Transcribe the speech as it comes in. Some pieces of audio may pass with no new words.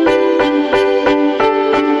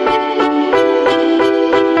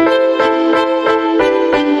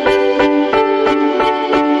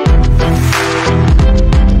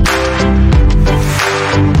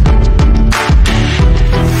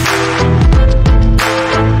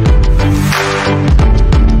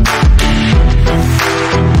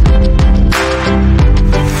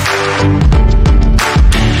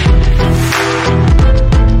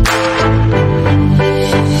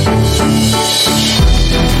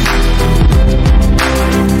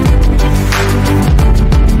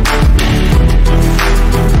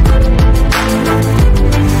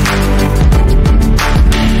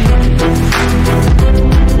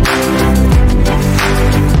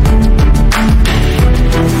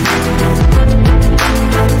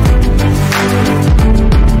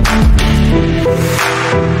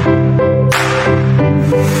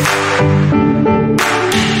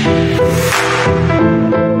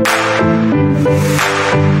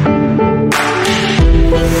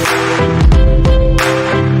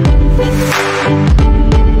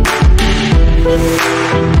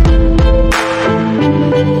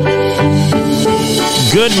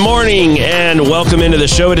Good morning and welcome into the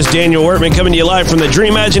show. It is Daniel Workman coming to you live from the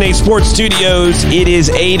Dream Imagine Sports Studios. It is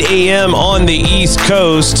 8 a.m. on the East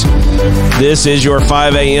Coast. This is your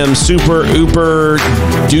 5 a.m. super ooper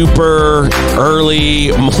duper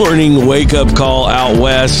early morning wake-up call out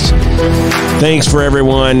west. Thanks for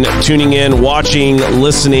everyone tuning in, watching,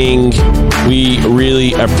 listening. We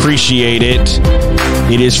really appreciate it.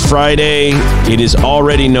 It is Friday. It is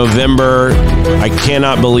already November. I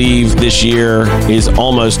cannot believe this year is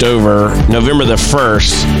almost over. November the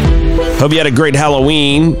 1st. Hope you had a great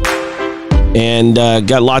Halloween and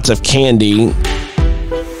got lots of candy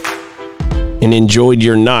and enjoyed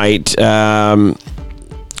your night.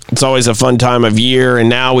 It's always a fun time of year, and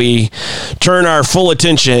now we turn our full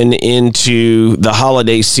attention into the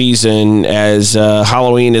holiday season as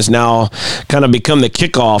Halloween has now kind of become the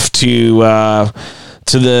kickoff to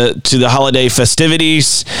the holiday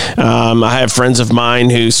festivities. I have friends of mine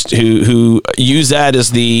who use that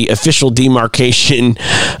as the official demarcation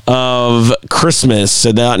of Christmas.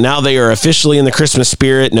 So now they are officially in the Christmas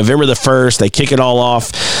spirit. November the 1st, they kick it all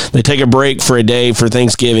off. They take a break for a day for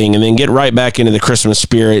Thanksgiving and then get right back into the Christmas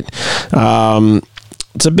spirit.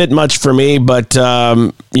 It's a bit much for me, but,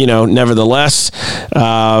 nevertheless,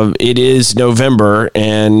 it is November,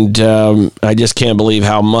 and I just can't believe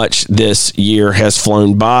how much this year has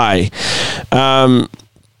flown by.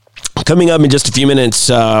 Coming up in just a few minutes,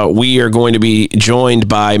 we are going to be joined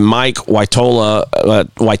by Mike Woitalla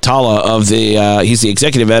of he's the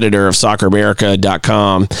executive editor of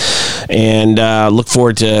SoccerAmerica.com, and look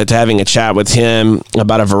forward to having a chat with him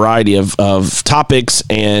about a variety of topics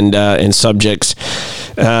and subjects,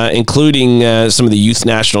 including some of the youth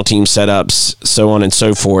national team setups, so on and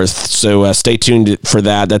so forth. So stay tuned for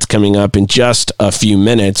that. That's coming up in just a few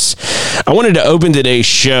minutes. I wanted to open today's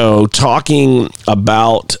show talking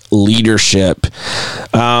about leadership.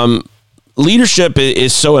 Leadership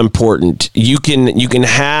is so important. You can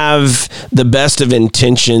have the best of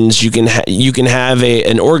intentions. You can have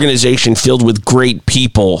an organization filled with great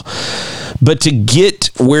people, but to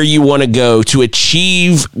get where you want to go, to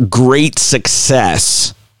achieve great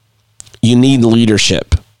success, you need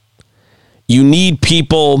leadership. You need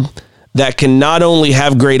people that can not only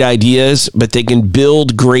have great ideas, but they can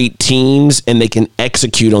build great teams and they can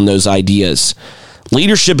execute on those ideas.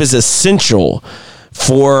 Leadership is essential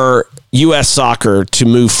for U.S. soccer to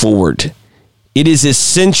move forward. It is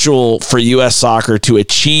essential for U.S. soccer to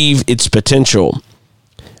achieve its potential.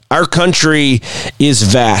 Our country is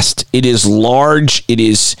vast. It is large. It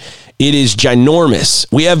is ginormous.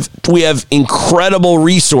 We have incredible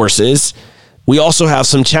resources. We also have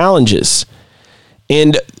some challenges.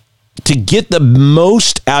 And to get the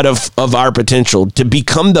most out of our potential, to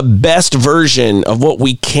become the best version of what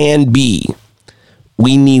we can be,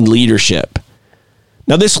 we need leadership.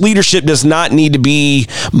 Now, this leadership does not need to be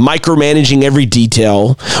micromanaging every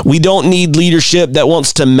detail. We don't need leadership that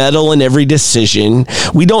wants to meddle in every decision.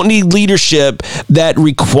 We don't need leadership that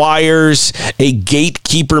requires a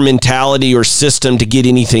gatekeeper mentality or system to get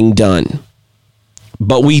anything done.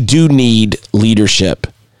 But we do need leadership.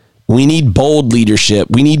 We need bold leadership.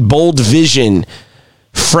 We need bold vision,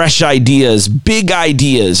 fresh ideas, big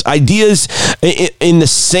ideas in the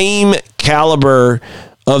same caliber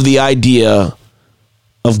of the idea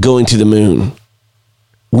of going to the moon.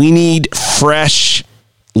 We need fresh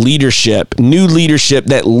leadership, new leadership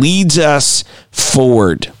that leads us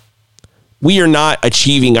forward. We are not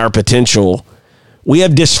achieving our potential. We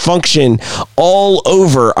have dysfunction all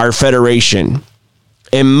over our federation.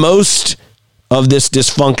 And most of this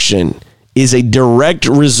dysfunction is a direct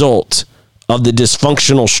result of the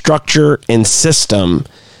dysfunctional structure and system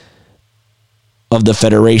of the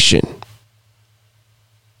federation.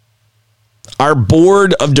 Our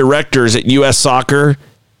board of directors at U.S. Soccer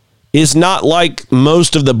is not like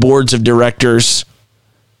most of the boards of directors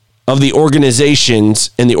of the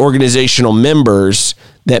organizations and the organizational members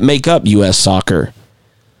that make up U.S. Soccer.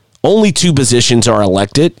 Only 2 positions are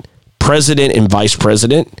elected, president and vice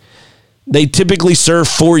president. They typically serve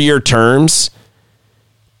 4-year terms,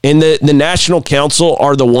 and the National Council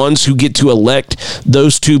are the ones who get to elect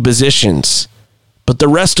those 2 positions. But the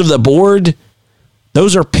rest of the board,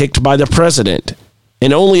 those are picked by the president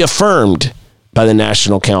and only affirmed by the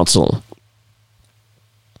National Council.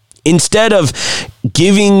 Instead of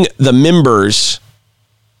giving the members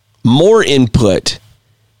more input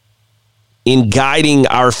in guiding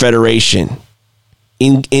our federation,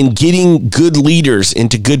 in getting good leaders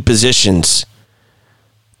into good positions,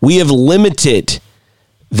 we have limited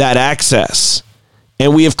that access,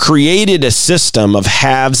 and we have created a system of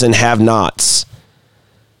haves and have-nots.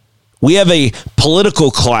 We have a political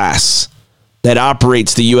class that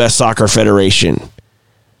operates the U.S. Soccer Federation.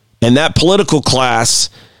 And that political class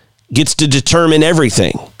gets to determine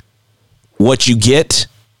everything. What you get,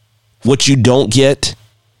 what you don't get.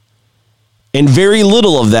 And very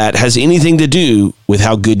little of that has anything to do with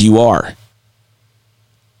how good you are.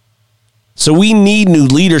 So we need new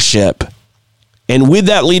leadership. And with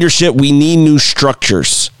that leadership, we need new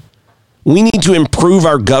structures. We need to improve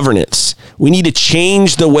our governance. We need to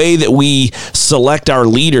change the way that we select our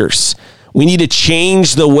leaders. We need to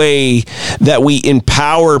change the way that we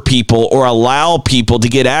empower people or allow people to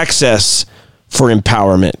get access for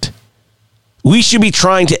empowerment. We should be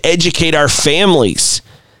trying to educate our families,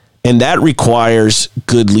 and that requires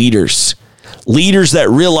good leaders. Leaders that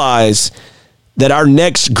realize that our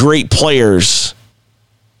next great players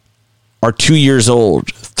are 2 years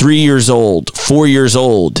old, 3 years old, 4 years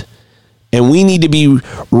old. And we need to be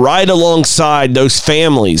right alongside those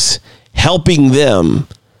families, helping them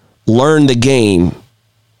learn the game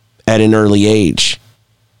at an early age.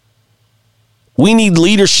 We need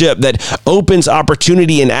leadership that opens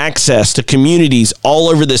opportunity and access to communities all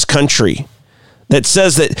over this country, that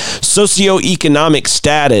says that socioeconomic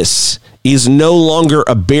status is no longer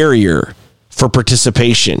a barrier for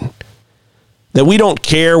participation. That we don't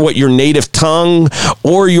care what your native tongue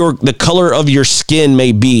or the color of your skin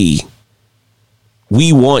may be.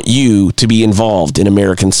 We want you to be involved in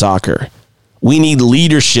American soccer. We need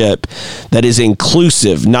leadership that is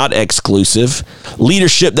inclusive, not exclusive.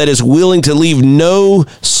 Leadership that is willing to leave no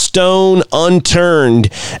stone unturned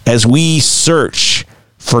as we search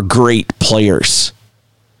for great players.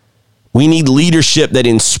 We need leadership that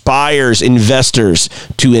inspires investors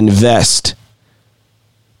to invest,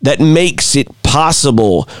 that makes it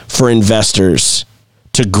possible for investors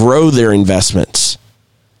to grow their investments.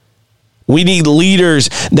 We need leaders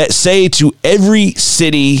that say to every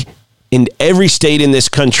city in every state in this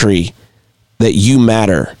country that you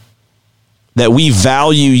matter, that we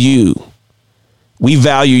value you, we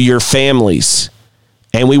value your families,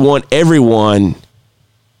 and we want everyone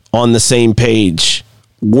on the same page,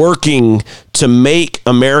 working to make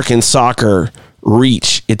American soccer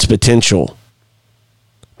reach its potential.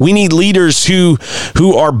 We need leaders who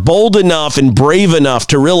are bold enough and brave enough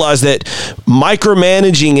to realize that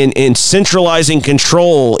micromanaging and centralizing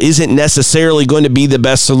control isn't necessarily going to be the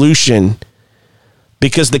best solution,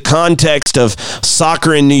 because the context of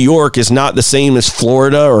soccer in New York is not the same as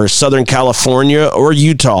Florida or Southern California or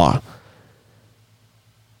Utah.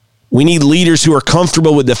 We need leaders who are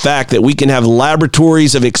comfortable with the fact that we can have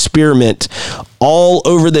laboratories of experiment all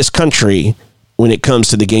over this country when it comes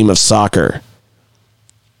to the game of soccer.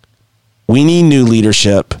 We need new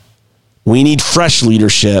leadership. We need fresh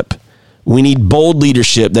leadership. We need bold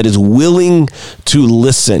leadership that is willing to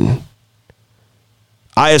listen.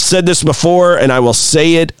 I have said this before, and I will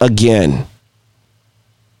say it again.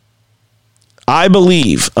 I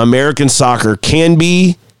believe American soccer can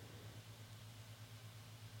be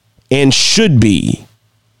and should be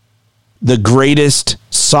the greatest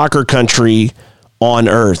soccer country on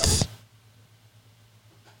earth.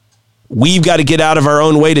 We've got to get out of our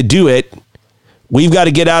own way to do it. We've got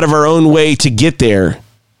to get out of our own way to get there.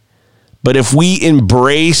 But if we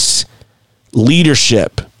embrace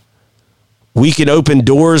leadership, we can open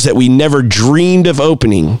doors that we never dreamed of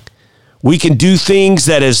opening. We can do things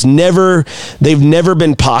that they've never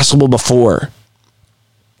been possible before.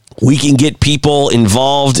 We can get people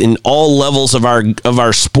involved in all levels of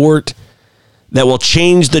our sport that will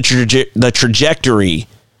change the trajectory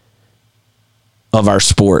of our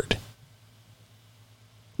sport.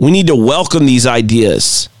 We need to welcome these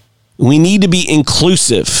ideas. We need to be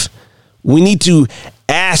inclusive. We need to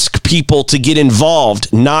ask people to get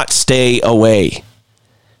involved, not stay away.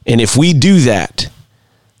 And if we do that,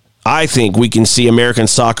 I think we can see American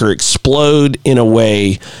soccer explode in a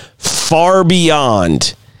way far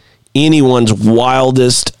beyond anyone's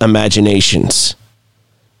wildest imaginations.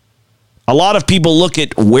 A lot of people look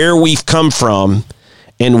at where we've come from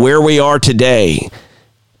and where we are today,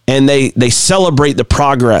 and they celebrate the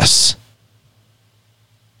progress.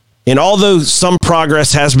 And although some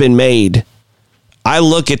progress has been made, I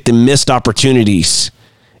look at the missed opportunities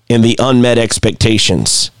and the unmet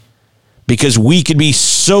expectations, because we could be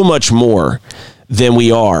so much more than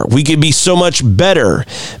we are. We could be so much better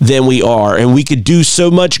than we are, and we could do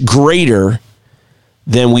so much greater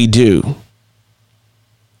than we do.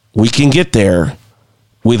 We can get there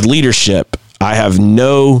with leadership. I have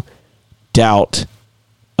no doubt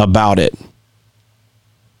about it.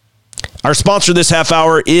 Our sponsor this half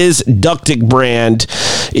hour is Ductic Brand.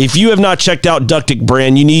 If you have not checked out Ductic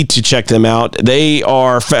Brand, you need to check them out. They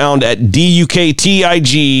are found at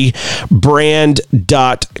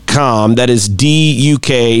duktgbrand.com. That is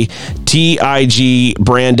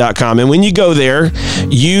duktgbrand.com. And when you go there,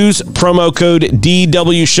 use promo code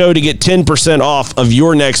DWShow to get 10% off of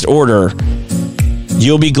your next order.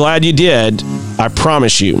 You'll be glad you did. I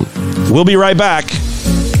promise you. We'll be right back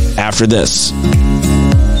after this.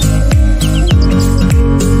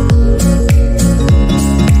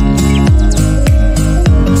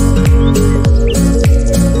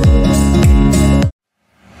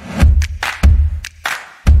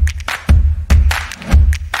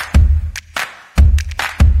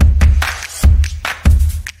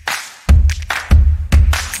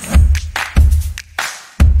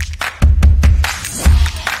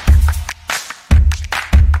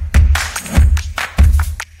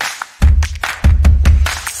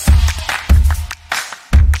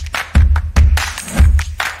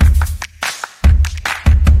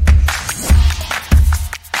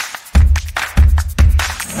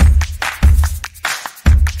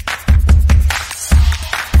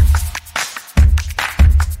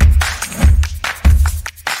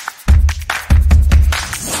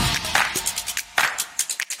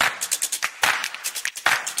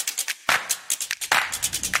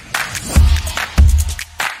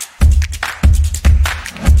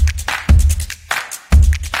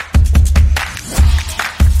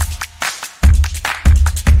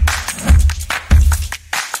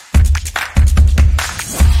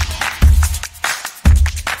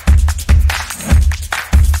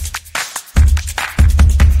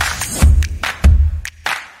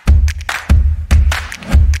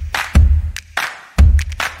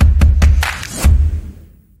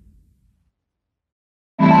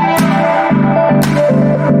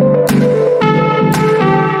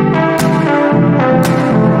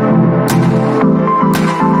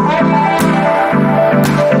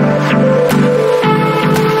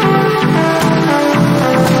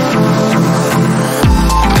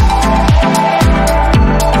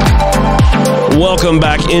 Welcome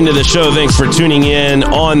back into the show. Thanks for tuning in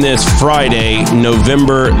on this Friday,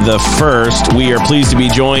 November the 1st. We are pleased to be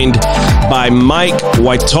joined by Mike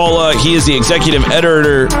Woitalla. He is the executive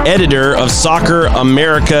editor of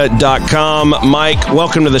SoccerAmerica.com. Mike,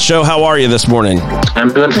 welcome to the show. How are you this morning?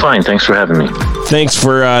 I'm doing fine. Thanks for having me. Thanks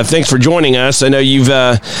for joining us. I know you've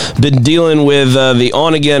been dealing with the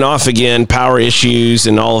on again, off again power issues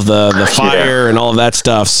and all of the fire and all of that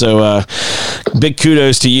stuff. So big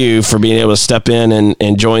kudos to you for being able to step in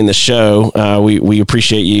and join the show. We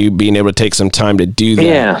appreciate you being able to take some time to do that.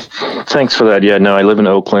 Yeah, thanks for that. Yeah, no, I live in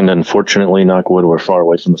Oakland. Unfortunately, knock wood, we're far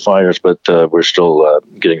away from the fires, but we're still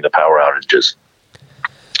getting the power outages.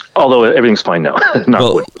 Although everything's fine now.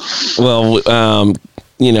 Knock wood. Well,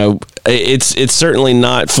 it's certainly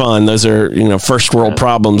not fun. Those are, first world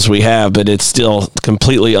problems we have, but it's still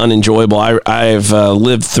completely unenjoyable. I've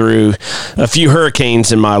lived through a few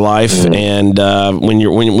hurricanes in my life, and when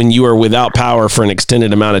you are without power for an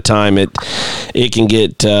extended amount of time, it can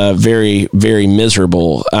get very, very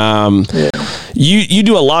miserable. You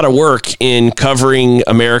do a lot of work in covering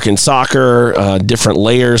American soccer, different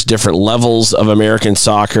layers, different levels of American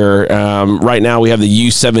soccer. Right now, we have the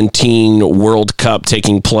U17 World Cup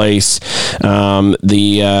taking place. The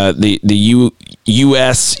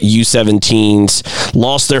U.S. U17s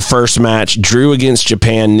lost their first match, drew against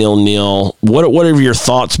Japan 0-0. What have your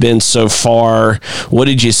thoughts been so far? What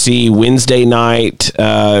did you see Wednesday night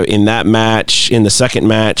in that match, in the second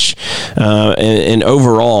match, and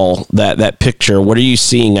overall that picture? What are you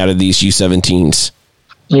seeing out of these U17s?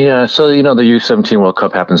 Yeah, so the U17 World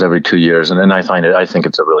Cup happens every 2 years, and I think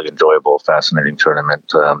it's a really enjoyable, fascinating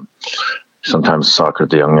tournament. Sometimes soccer at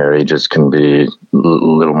the younger ages can be a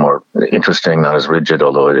little more interesting, not as rigid,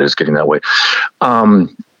 although it is getting that way.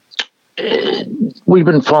 We've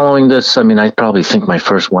been following this. I mean, I probably think my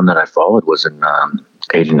first one that I followed was in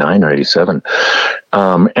 89 or 87.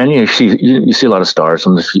 And you see a lot of stars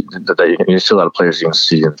from you see a lot of players you can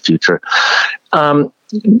see in the future. The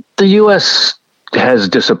U.S. has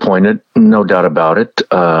disappointed, no doubt about it,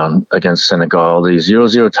 against Senegal. The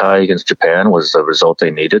 0-0 tie against Japan was the result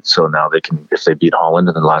they needed. So now they can, if they beat Holland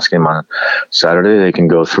in the last game on Saturday, they can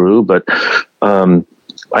go through. But I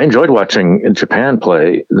enjoyed watching Japan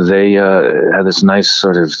play. They had this nice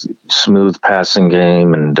sort of smooth passing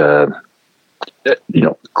game and,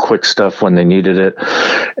 quick stuff when they needed it.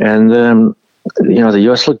 And then, the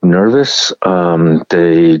U.S. looked nervous.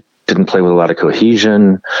 They didn't play with a lot of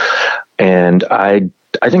cohesion. And I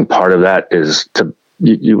think part of that is to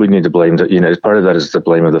you would need to blame part of that is the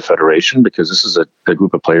blame of the federation, because this is a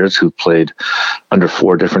group of players who played under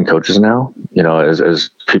 4 different coaches now. As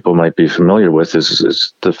people might be familiar with,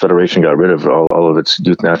 is the federation got rid of all of its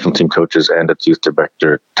youth national team coaches and its youth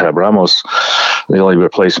director, Tab Ramos. The only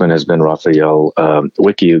replacement has been Raphael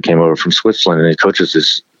Wicki, who came over from Switzerland, and he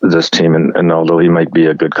coaches this team. And although he might be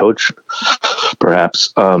a good coach,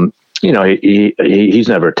 perhaps, he's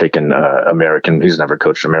never taken he's never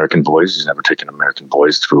coached American boys. He's never taken American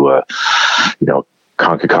boys through a,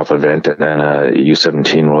 CONCACAF event and then a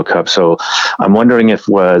U17 World Cup. So I'm wondering if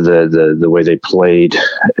the way they played,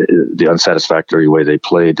 the unsatisfactory way they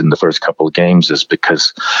played in the first couple of games is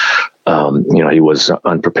because, he was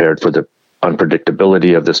unprepared for the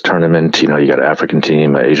unpredictability of this tournament. You got an African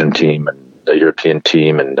team, an Asian team, and a European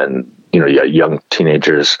team, and then you got young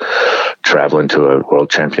teenagers traveling to a world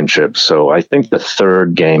championship. So I think the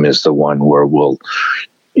third game is the one where we'll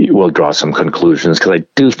draw some conclusions, because I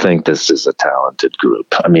do think this is a talented group.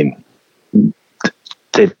 I mean,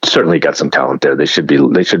 they've certainly got some talent there. They should be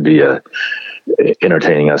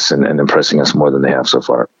entertaining us and impressing us more than they have so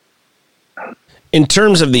far. In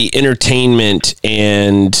terms of the entertainment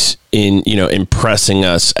and impressing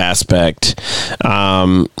us aspect,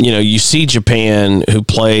 you see Japan, who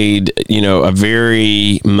played, a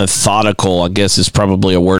very methodical, I guess is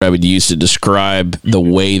probably a word I would use to describe the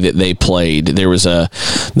way that they played. There was a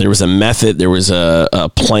method, there was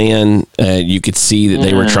a plan. You could see that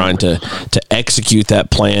they were trying to execute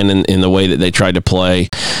that plan in the way that they tried to play.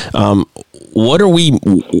 What are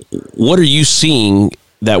you seeing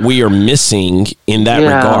that we are missing in that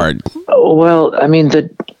regard? Well, I mean, the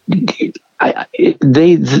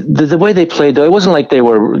way they played, though, it wasn't like they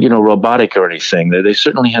were, robotic or anything. They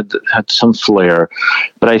certainly had some flair.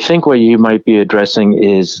 But I think what you might be addressing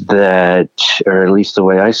is that, or at least the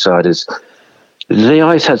way I saw it, is they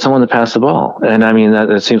always had someone to pass the ball. And I mean,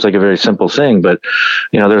 that seems like a very simple thing, but,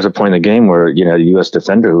 there's a point in the game where, the U.S.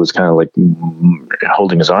 defender who was kind of like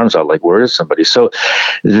holding his arms out, like, where is somebody? So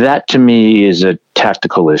that to me is a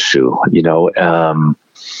tactical issue.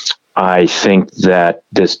 I think that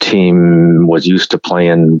this team was used to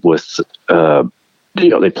playing with,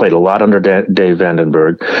 they played a lot under Dave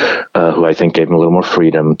Vandenberg, who I think gave them a little more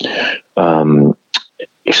freedom.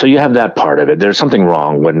 So you have that part of it. There's something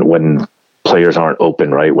wrong when players aren't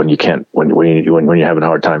open, right? When you're having a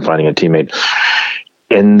hard time finding a teammate.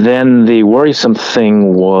 And then the worrisome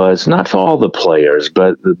thing was not for all the players,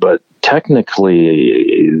 but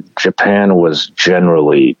technically Japan was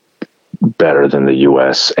generally better than the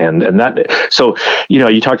U.S. And that, so,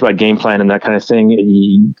 you talked about game plan and that kind of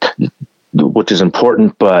thing, which is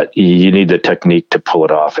important, but you need the technique to pull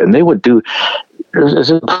it off. And they would do, it's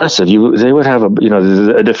impressive. They would have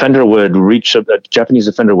a defender would reach, a Japanese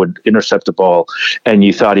defender would intercept the ball and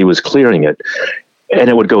you thought he was clearing it, and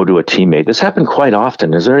it would go to a teammate. This happened quite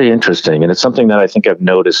often. It's very interesting. And it's something that I think I've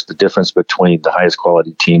noticed the difference between the highest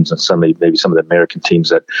quality teams and maybe some of the American teams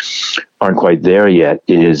that aren't quite there yet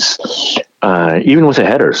is, even with the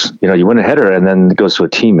headers, you win a header and then it goes to a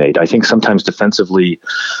teammate. I think sometimes defensively,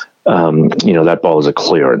 that ball is a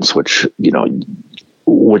clearance, which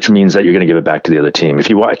means that you're going to give it back to the other team. If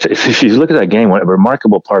you look at that game, a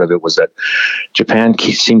remarkable part of it was that Japan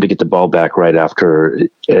seemed to get the ball back right after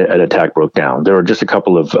an attack broke down. There were just a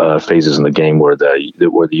couple of phases in the game where the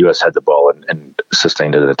U.S. had the ball and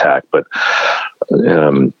sustained an attack. But,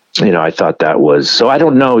 I thought that was, so I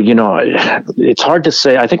don't know, it's hard to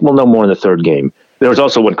say. I think we'll know more in the third game. There was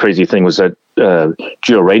also one crazy thing was that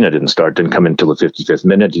Gio Reyna didn't come until the 55th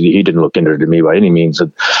minute. He didn't look injured to me by any means.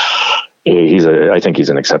 I think he's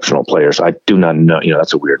an exceptional player. So I do not know,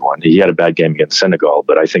 that's a weird one. He had a bad game against Senegal,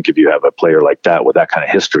 but I think if you have a player like that with that kind of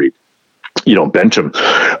history, you don't bench him.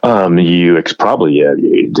 You probably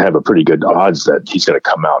have a pretty good odds that he's going to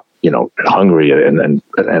come out, hungry and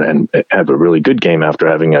have a really good game after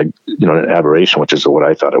having an aberration, which is what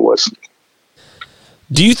I thought it was.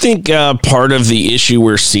 Do you think part of the issue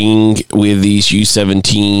we're seeing with these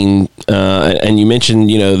U17, and you mentioned,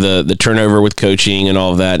 the turnover with coaching and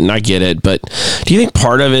all of that, and I get it, but do you think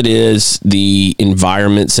part of it is the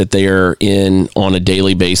environments that they are in on a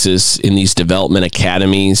daily basis in these development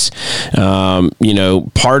academies?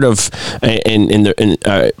 Part of,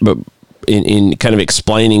 in kind of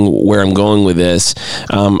explaining where I'm going with this,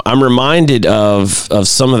 I'm reminded of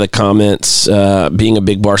some of the comments, being a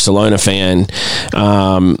big Barcelona fan,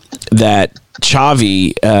 that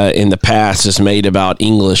Xavi in the past has made about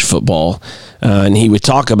English football, and he would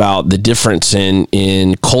talk about the difference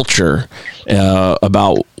in culture,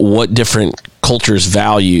 about what different cultures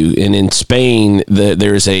value. And in Spain,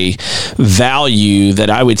 there's a value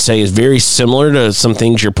that I would say is very similar to some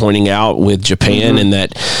things you're pointing out with Japan, in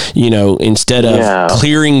that, instead of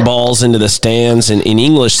clearing balls into the stands, and in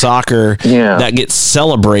English soccer, that gets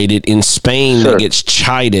celebrated. In Spain, that gets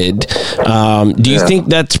chided. Do you think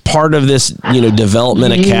that's part of this,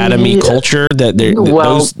 development academy culture, that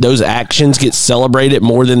those actions get celebrated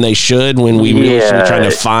more than they should, when we really should be trying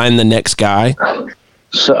to find the next guy?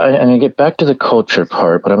 So I'm going to get back to the culture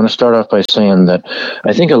part, but I'm going to start off by saying that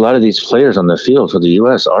I think a lot of these players on the field for the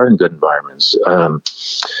U.S. are in good environments. And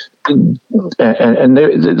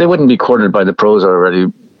they wouldn't be courted by the pros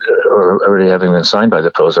already, or already having been signed by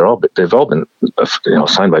the pros. They've all been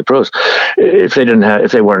signed by pros. If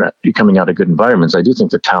they weren't coming out of good environments, I do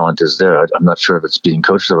think the talent is there. I'm not sure if it's being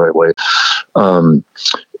coached the right way.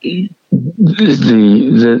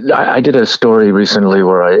 I did a story recently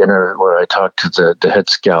where I talked to the head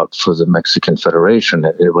scout for the Mexican Federation.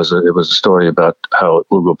 It was a story about how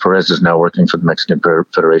Hugo Perez is now working for the Mexican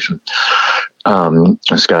Federation,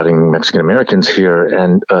 scouting Mexican Americans here,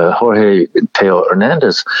 and Jorge Teo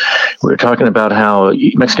Hernandez. We were talking about how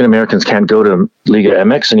Mexican Americans can't go to Liga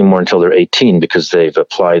MX anymore until they're 18, because they've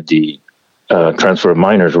applied the transfer of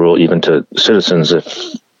minors rule even to citizens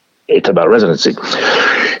if it's about residency.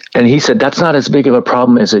 And he said that's not as big of a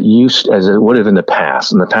problem as it would have in the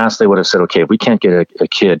past. In the past, they would have said, okay, if we can't get a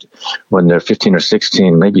kid when they're 15 or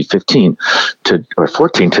 16, maybe 15 or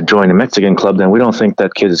 14 to join a Mexican club, then we don't think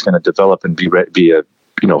that kid is going to develop and be a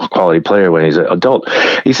quality player when he's an adult.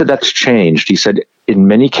 He said that's changed. He said in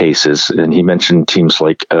many cases, and he mentioned teams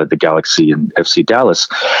like the Galaxy and FC Dallas,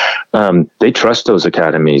 they trust those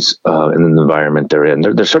academies in the environment they're in.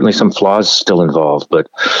 There's certainly some flaws still involved, but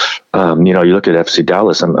you look at FC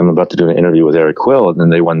Dallas. I'm about to do an interview with Eric Quill, and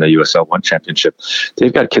then they won the USL One championship.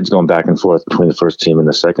 They've got kids going back and forth between the first team and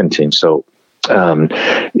the second team. So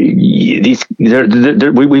we've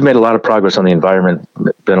made a lot of progress on the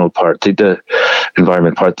environmental part, the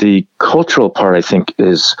environment part. The cultural part, I think,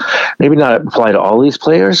 is maybe not apply to all these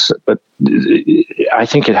players, but I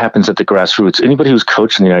think it happens at the grassroots. Anybody who's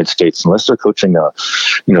coached in the United States, unless they're coaching a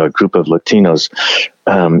group of Latinos,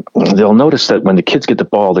 they'll notice that when the kids get the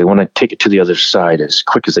ball, they want to take it to the other side as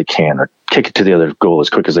quick as they can, or kick it to the other goal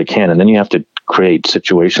as quick as they can. And then you have to create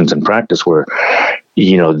situations in practice where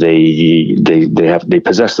they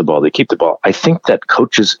possess the ball, they keep the ball. I think that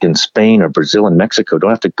coaches in Spain or Brazil and Mexico don't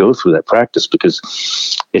have to go through that practice, because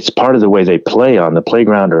it's part of the way they play on the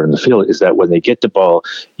playground or in the field, is that when they get the ball,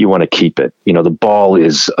 you want to keep it. The ball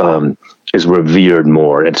is revered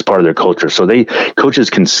more. It's part of their culture. So coaches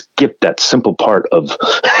can skip that simple part of,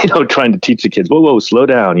 trying to teach the kids, whoa, slow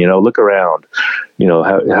down, look around,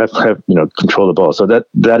 have control the ball. So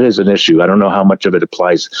that is an issue. I don't know how much of it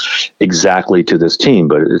applies exactly to this team,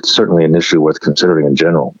 but it's certainly an issue worth considering in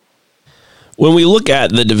general. When we look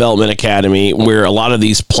at the Development Academy, where a lot of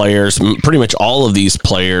these players, pretty much all of these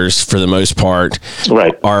players for the most part,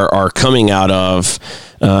 right, are coming out of,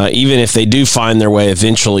 even if they do find their way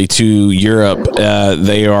eventually to Europe,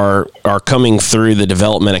 they are coming through the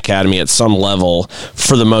Development Academy at some level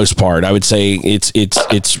for the most part. I would say it's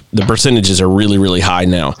the percentages are really, really high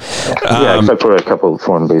now. Except for a couple of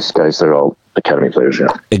foreign-based guys, they're all academy players. Yeah,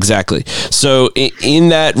 exactly. So in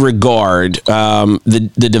that regard,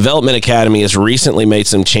 the Development Academy has recently made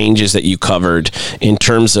some changes that you covered in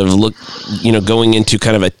terms of going into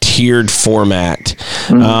kind of a tiered format.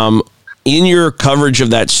 Mm-hmm. In your coverage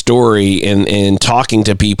of that story and talking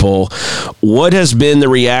to people, what has been the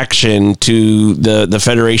reaction to the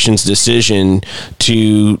Federation's decision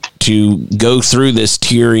to go through this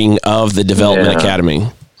tiering of the Development Academy?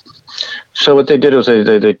 So what they did was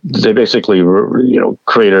they basically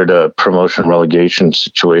created a promotion relegation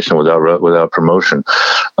situation without promotion,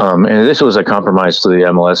 and this was a compromise to the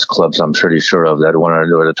MLS clubs. I'm pretty sure of that.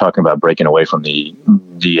 They're talking about breaking away from the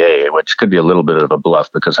DA, which could be a little bit of a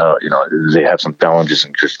bluff, because they have some challenges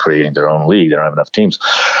in just creating their own league. They don't have enough teams.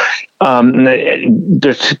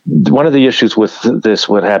 There's one of the issues with this.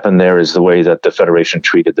 What happened there is the way that the Federation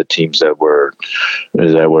treated the teams that were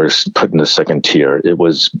put in the second tier. It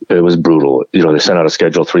was brutal. They sent out a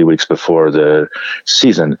schedule 3 weeks before the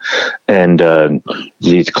season, and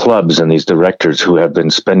these clubs and these directors who have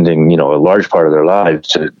been spending a large part of their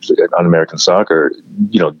lives on American soccer,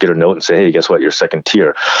 get a note and say, hey, guess what? You're second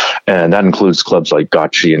tier, and that includes clubs like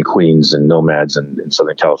Gotchi and Queens and Nomads in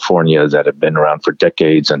Southern California that have been around for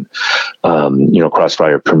decades, and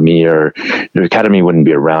Crossfire Premier. The academy wouldn't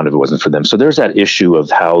be around if it wasn't for them. So there's that issue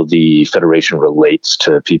of how the federation relates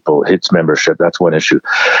to people, its membership. That's one issue.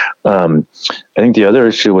 I think the other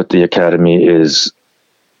issue with the academy is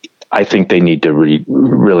I think they need to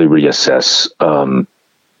really reassess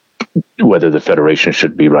whether the federation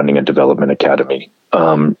should be running a development academy.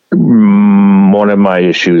 One of my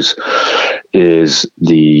issues is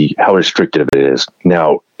how restrictive it is.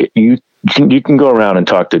 Now, you can go around and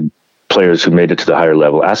talk to players who made it to the higher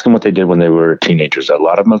level. Ask them what they did when they were teenagers. A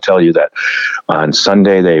lot of them will tell you that on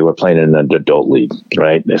Sunday they were playing in an adult league,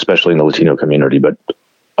 right? Especially in the Latino community, but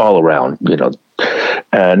all around, now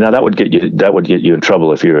that would get you in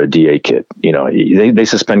trouble if you're a DA kid. They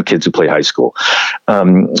suspend kids who play high school.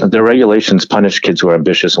 Their regulations punish kids who are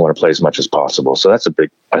ambitious and want to play as much as possible. So I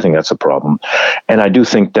think that's a problem. And I do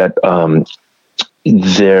think that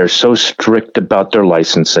they're so strict about their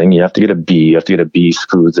licensing. You have to get a B. You have to get a B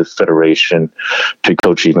through the federation to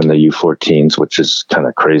coach even the U14s, which is kind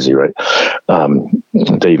of crazy, right?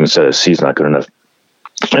 They even said a C is not good enough.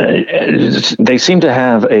 They seem to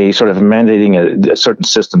have a sort of mandating a certain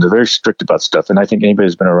system. They're very strict about stuff. And I think anybody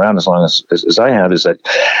who's been around as long as I have is that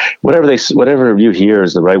whatever you hear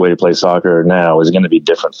is the right way to play soccer now is going to be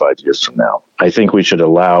different 5 years from now. I think we should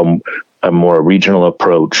allow a more regional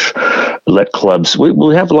approach, let clubs,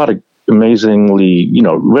 we have a lot of amazingly,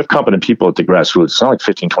 we have competent people at the grassroots. It's not like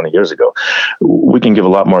 15, 20 years ago. We can give a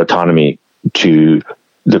lot more autonomy to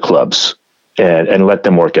the clubs and let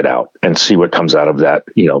them work it out and see what comes out of that.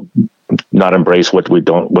 Not embrace what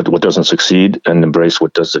doesn't succeed and embrace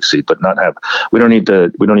what does succeed, but we don't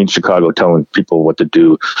need Chicago telling people what to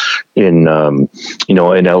do in LA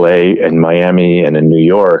and Miami and in New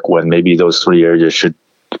York, when maybe those three areas should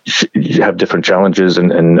have different challenges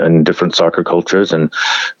and different soccer cultures, and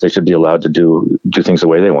they should be allowed to do things the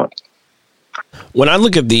way they want. When I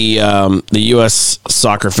look at the U.S.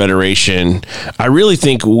 Soccer Federation, I really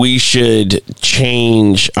think we should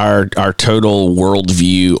change our total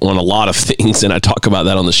worldview on a lot of things, and I talk about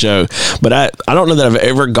that on the show. But I don't know that I've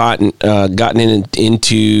ever gotten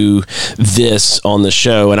into this on the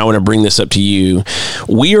show, and I want to bring this up to you.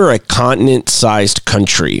 We are a continent-sized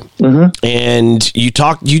country, and you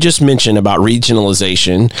just mentioned about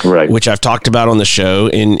regionalization, right, which I've talked about on the show.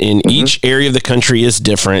 In each area of the country is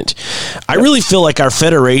different. I really feel like our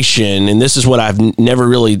federation, and this is what I've never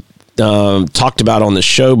really talked about on the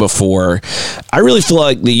show before, I really feel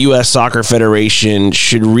like the U.S. Soccer Federation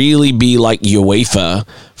should really be like UEFA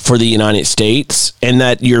for the United States, and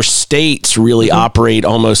that your states really operate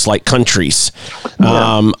almost like countries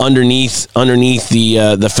underneath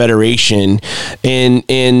the federation,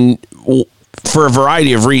 and for a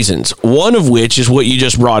variety of reasons. One of which is what you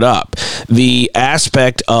just brought up, the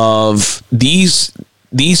aspect of these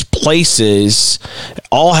places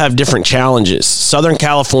all have different challenges. Southern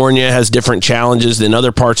California has different challenges than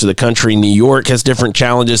other parts of the country. New York has different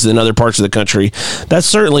challenges than other parts of the country. That's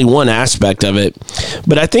certainly one aspect of it.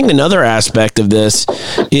 But I think another aspect of this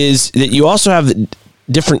is that you also have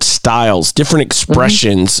different styles, different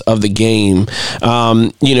expressions of the game.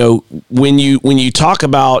 When you talk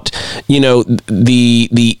about,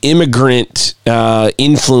 the immigrant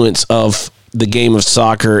influence of the game of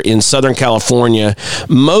soccer in Southern California,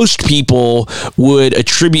 most people would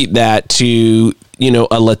attribute that to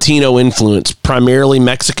a Latino influence, primarily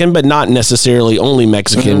Mexican, but not necessarily only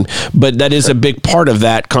Mexican. But that is a big part of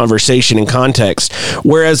that conversation and context.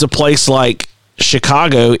 Whereas a place like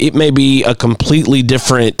Chicago, it may be a completely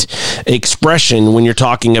different expression when you're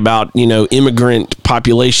talking about, immigrant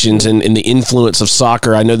populations and the influence of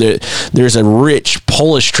soccer. I know that there's a rich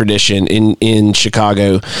Polish tradition in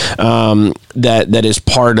Chicago that is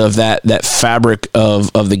part of that fabric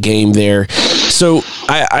of the game there. So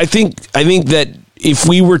I think that if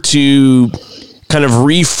we were to kind of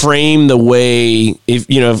reframe the way, if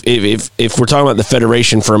we're talking about the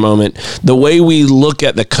federation for a moment, the way we look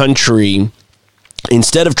at the country,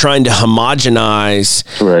 instead of trying to homogenize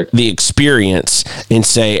the experience and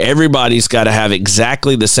say everybody's got to have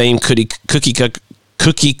exactly the same cookie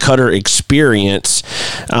cutter experience,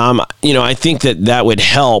 I think that would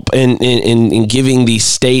help in giving these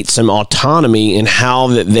states some autonomy in how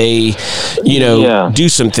that they, do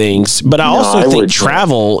some things. But I also think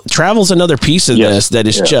travel's another piece of this that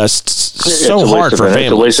is just so hard for families.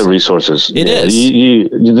 It's a waste of resources. It is. The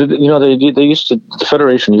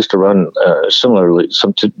federation used to run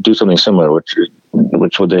do something similar, which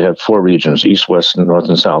would they have 4 regions: East, West, North,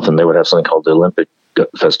 and South, and they would have something called the Olympic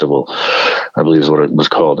Festival, I believe is what it was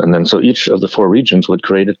called. And then so each of the 4 regions would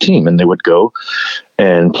create a team, and they would go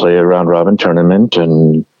and play a round robin tournament,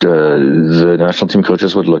 and the national team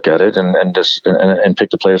coaches would look at it and pick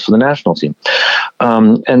the players for the national team,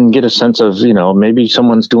 and get a sense of, maybe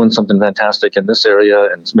someone's doing something fantastic in this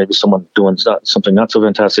area, and maybe someone doing something not so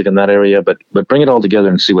fantastic in that area, but bring it all together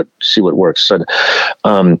and see what works. So,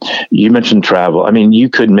 you mentioned travel. I mean, you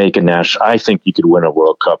could make I think you could win a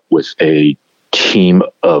World Cup with a team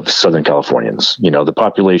of Southern Californians.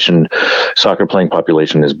 The soccer playing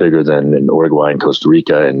population is bigger than in Uruguay and Costa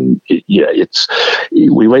Rica. And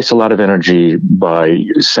we waste a lot of energy by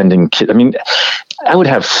sending kids. I mean, I would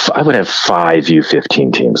have 5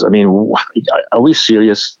 U15 teams. I mean, are we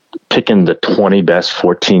serious picking the 20 best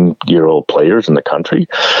 14-year-old players in the country?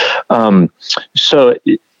 So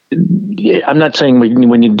I'm not saying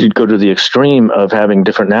we need to go to the extreme of having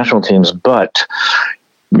different national teams, but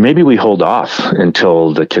maybe we hold off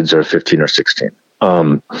until the kids are 15 or 16,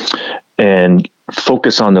 and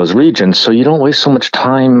focus on those regions so you don't waste so much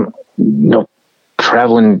time,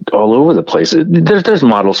 traveling all over the place. There's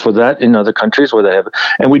models for that in other countries where they have,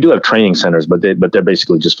 and we do have training centers, but they're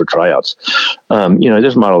basically just for tryouts.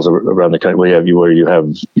 There's models around the country where you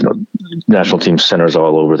have national team centers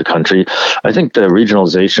all over the country. I think the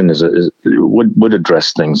regionalization would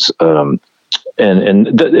address things.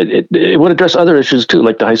 It would address other issues too,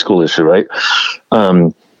 like the high school issue, right?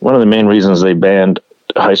 One of the main reasons they banned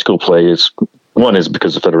high school play is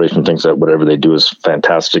because the federation thinks that whatever they do is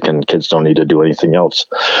fantastic and kids don't need to do anything else.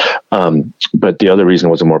 But the other reason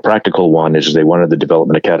was a more practical one, is they wanted the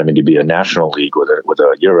development academy to be a national league with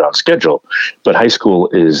a year-round schedule. But high school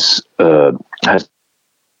has I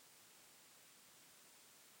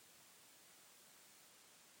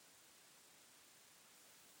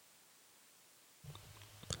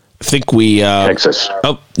think we Texas.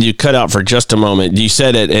 Oh, you cut out for just a moment. You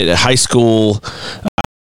said at high school,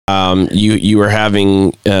 you were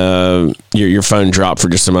having your phone drop for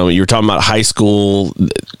just a moment. You were talking about high school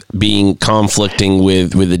being conflicting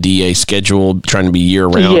with the DA schedule, trying to be year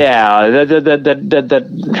round. Yeah, that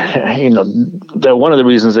one of the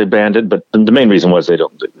reasons they banned it, but the main reason was they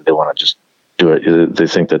want to just do it. They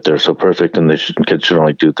think that they're so perfect and kids should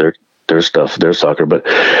only do their stuff, their soccer, but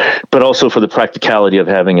also for the practicality of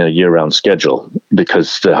having a year-round schedule,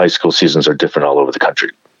 because the high school seasons are different all over the country.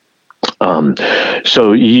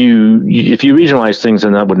 So if you regionalize things,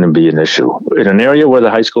 then that wouldn't be an issue. In an area where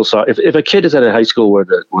the high school if a kid is at a high school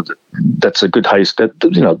that's a good where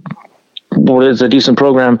it's a decent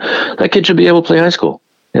program, that kid should be able to play high school.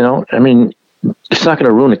 I mean, it's not going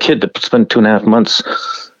to ruin a kid to spend 2.5 months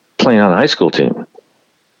playing on a high school team.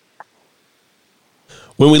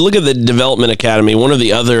 When we look at the Development Academy, one of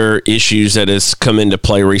the other issues that has come into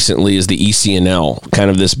play recently is the ECNL,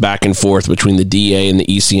 kind of this back and forth between the DA and the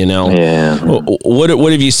ECNL. Yeah.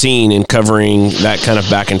 What have you seen in covering that kind of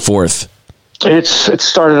back and forth? It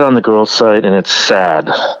started on the girls' side, and it's sad.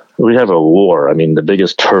 We have a war. I mean, the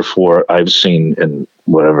biggest turf war I've seen in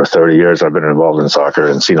 30 years I've been involved in soccer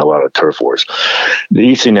and seen a lot of turf wars.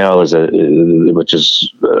 The ECNL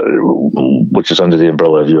which is under the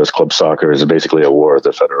umbrella of U.S. Club Soccer, is basically a war of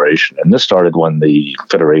the federation. And this started when the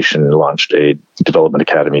federation launched a development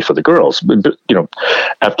academy for the girls,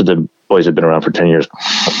 after the boys had been around for 10 years.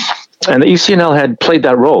 And the ECNL had played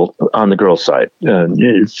that role on the girls' side, a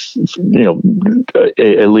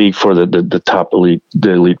league for the top elite,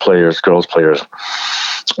 the elite players, girls players.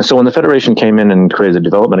 So when the federation came in and created the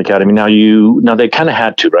development academy, now they kind of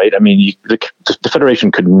had to, right? I mean, the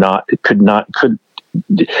federation couldn't have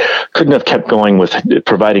kept going with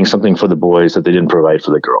providing something for the boys that they didn't provide for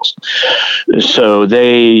the girls. So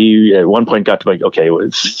they at one point got to like, okay,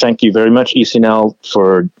 thank you very much, ECNL,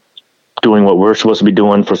 for doing what we're supposed to be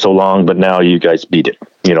doing for so long, but now you guys beat it.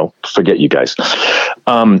 Forget you guys.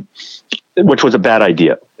 Which was a bad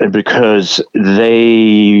idea, because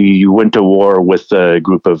they went to war with a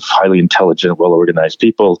group of highly intelligent, well-organized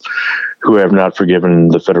people who have not forgiven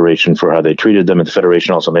the federation for how they treated them. And the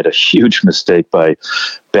federation also made a huge mistake by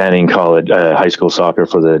banning high school soccer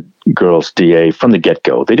for the girls' DA from the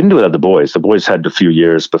get-go. They didn't do it at the boys. The boys had a few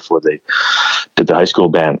years before they did the high school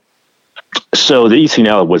ban. So the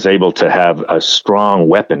ECNL was able to have a strong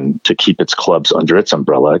weapon to keep its clubs under its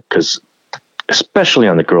umbrella, because especially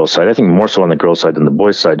on the girls' side, I think more so on the girls' side than the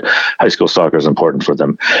boys' side, high school soccer is important for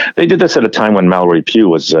them. They did this at a time when Mallory Pugh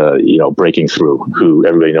was, breaking through, who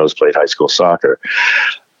everybody knows played high school soccer.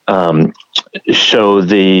 So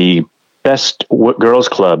the best girls'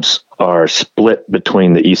 clubs are split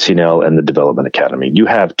between the ECNL and the Development Academy. You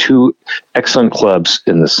have 2 excellent clubs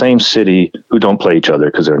in the same city who don't play each other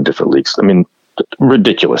because they're in different leagues. I mean,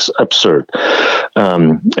 ridiculous, absurd.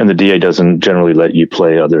 And the DA doesn't generally let you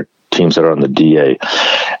play other teams that are on the DA.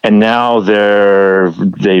 And now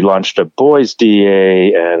they launched a boys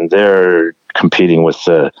DA, and they're competing with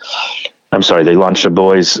they launched a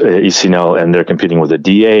boys ECNL, and they're competing with the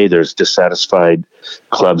DA. There's dissatisfied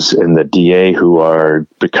clubs in the DA who are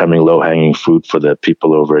becoming low-hanging fruit for the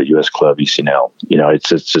people over at US Club ECNL. It's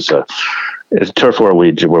just it's a turf war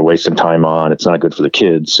we're wasting time on. It's not good for the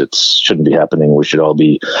kids. It shouldn't be happening. We should all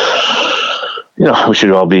be, in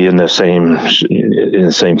the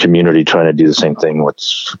same community, trying to do the same thing.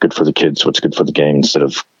 What's good for the kids? What's good for the game, instead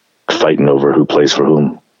of fighting over who plays for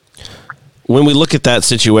whom. When we look at that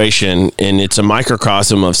situation, and it's a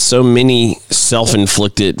microcosm of so many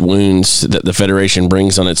self-inflicted wounds that the Federation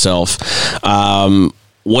brings on itself,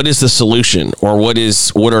 what is the solution, or what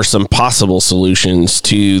are some possible solutions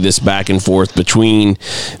to this back and forth between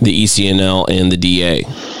the ECNL and the DA?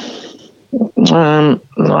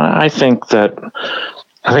 I think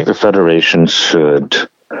the Federation should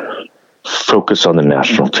focus on the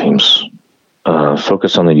national teams.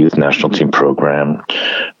 Focus on the youth national team program,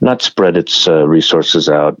 not spread its resources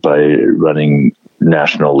out by running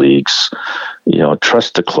national leagues.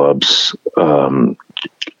 Trust the clubs.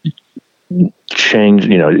 Change,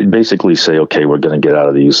 basically say, okay, we're going to get out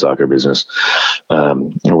of the youth soccer business.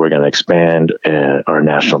 We're going to expand our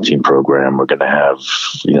national team program. We're going to have,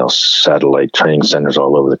 satellite training centers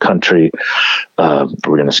all over the country. We're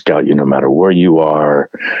going to scout you no matter where you are,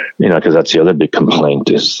 because that's the other big complaint,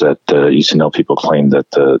 is that the ECNL people claim that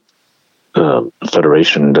the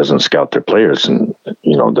Federation doesn't scout their players, and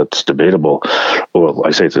that's debatable. Well,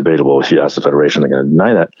 I say it's debatable. If you ask the Federation, they're going to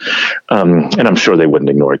deny that, and I'm sure they wouldn't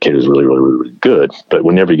ignore a kid who's really, really, really good. But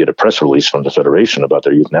whenever you get a press release from the Federation about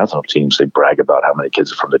their youth national teams, they brag about how many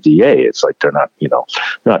kids are from the DA. It's like they're not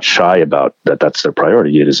shy about that. That's their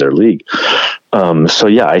priority. It is their league. So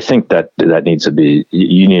yeah, I think that needs to be.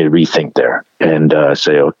 You need to rethink there and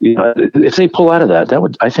say, if they pull out of that,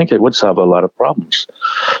 I think it would solve a lot of problems.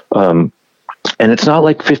 And it's not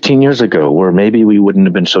like 15 years ago where maybe we wouldn't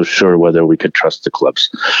have been so sure whether we could trust the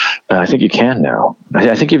clubs. I think you can now.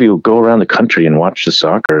 I think if you go around the country and watch the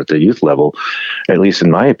soccer at the youth level, at least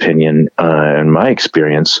in my opinion, and my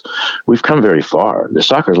experience, we've come very far. The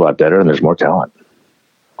soccer is a lot better, and there's more talent.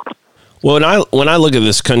 Well, when I look at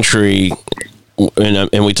this country,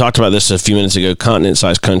 and we talked about this a few minutes ago,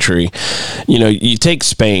 continent-sized country, you take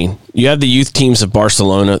Spain. You have the youth teams of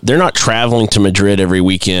Barcelona. They're not traveling to Madrid every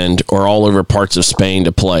weekend or all over parts of Spain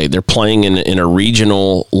to play. They're playing in a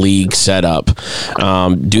regional league setup.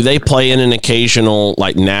 Do they play in an occasional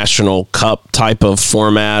national cup type of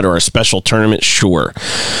format or a special tournament? Sure.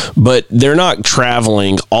 But they're not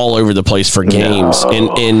traveling all over the place for games.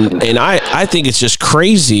 No. And I think it's just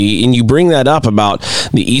crazy. And you bring that up about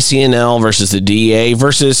the ECNL versus the DA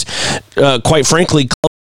versus, quite frankly, clubs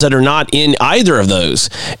that are not in either of those,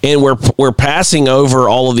 and we're passing over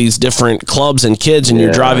all of these different clubs and kids, and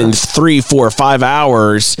you're driving 3, 4, 5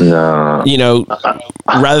 hours, rather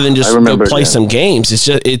than just go play some games. It's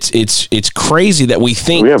just it's crazy that we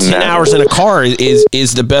think 10 hours in a car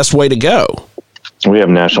is the best way to go. We have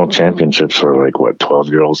national championships for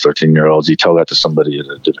 12-year-olds, 13-year-olds. You tell that to somebody,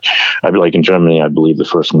 I'd be like in Germany, I believe the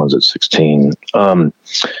first one's at 16.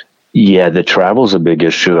 Yeah, the travel's a big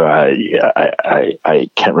issue. I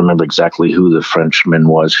can't remember exactly who the Frenchman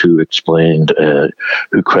was who explained,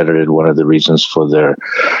 who credited one of the reasons for their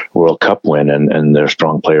World Cup win and their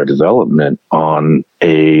strong player development on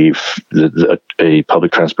a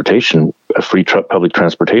public transportation, a free public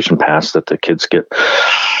transportation pass that the kids get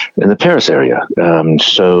in the Paris area,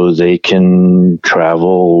 so they can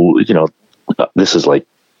travel. This is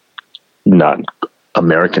not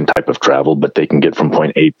American type of travel, but they can get from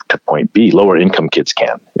point A to point B. Lower income kids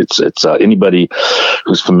can. It's anybody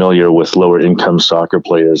who's familiar with lower income soccer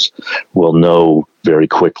players will know very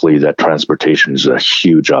quickly that transportation is a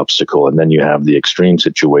huge obstacle. And then you have the extreme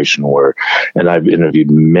situation where, and I've interviewed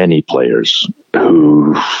many players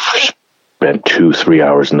who spent 2-3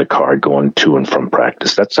 hours in the car going to and from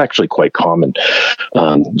practice. That's actually quite common,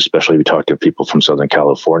 especially if you talk to people from Southern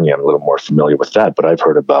California. I'm a little more familiar with that, but I've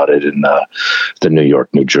heard about it in the New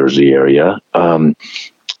York, New Jersey area. And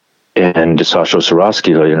Sasho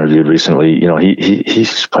Sorosky, who I interviewed recently,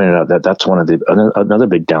 he's pointed out that that's one of the another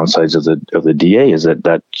big downsides of the DA is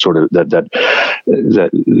that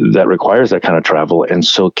requires that kind of travel, and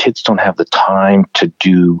so kids don't have the time to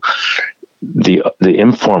do the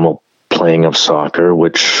informal playing of soccer,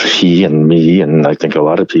 which he and me, and I think a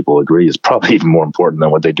lot of people agree, is probably even more important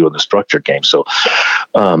than what they do in the structured game. So,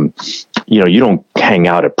 you don't hang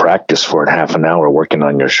out at practice for half an hour working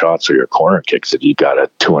on your shots or your corner kicks if you got a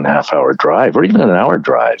 2.5 hour drive or even an hour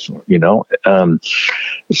drive,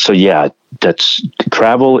 So yeah, that's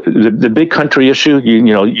travel. The big country issue,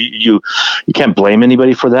 you can't blame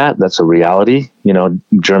anybody for that. That's a reality.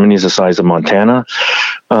 Germany's the size of Montana.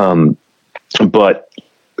 But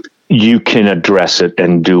you can address it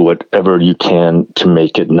and do whatever you can to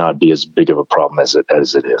make it not be as big of a problem as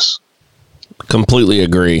it is. Completely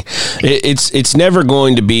agree. It's never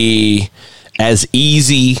going to be as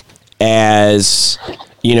easy as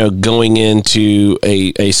going into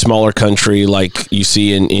a smaller country like you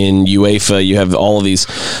see in UEFA. You have all of these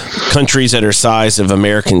countries that are size of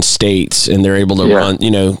American states, and they're able to run.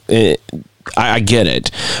 I get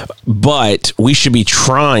it, but we should be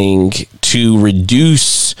trying to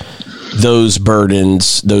reduce those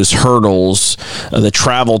burdens, those hurdles, the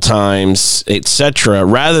travel times, etc.,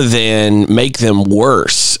 rather than make them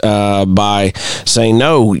worse by saying,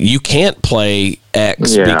 no, you can't play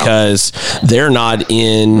X because they're not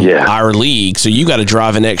in our league, so you got to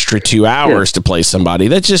drive an extra 2 hours to play somebody.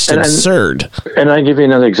 That's just absurd. And I give you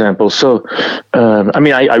another example. So,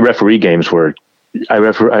 I referee games where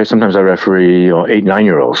sometimes I referee 8,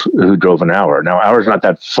 9-year-olds who drove an hour. Now, hour's not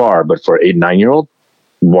that far, but for 8, 9-year-old,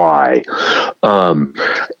 why?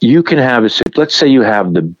 You can have let's say you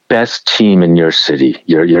have the best team in your city.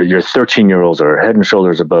 Your 13-year-olds are head and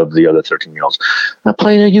shoulders above the other 13-year-olds. Now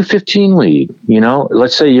play in a U15 league.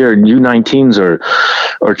 Let's say your U19s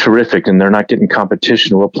are terrific and they're not getting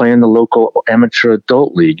competition. We'll play in the local amateur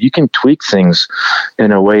adult league. You can tweak things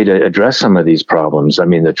in a way to address some of these problems. I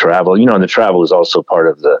mean, the travel. The travel is also part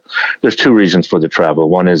of there's two reasons for the travel.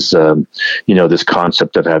 One is this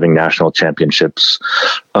concept of having national championships.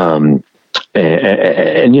 And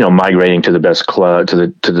migrating to the best club, to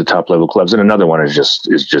the top level clubs, and another one is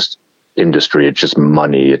just industry. It's just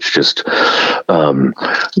money. It's just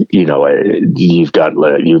you've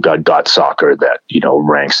got GOT Soccer that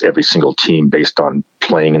ranks every single team based on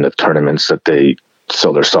playing in the tournaments that they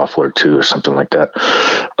sell their software to, or something like that.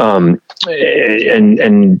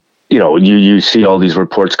 You see all these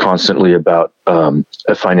reports constantly about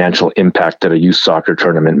a financial impact that a youth soccer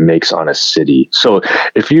tournament makes on a city. So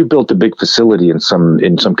if you built a big facility in some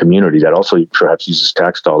community that also perhaps uses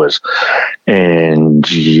tax dollars, and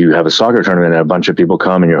you have a soccer tournament and a bunch of people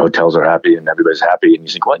come and your hotels are happy and everybody's happy, and you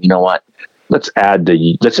think, well, you know what? Let's add the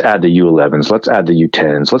U11s. Let's add the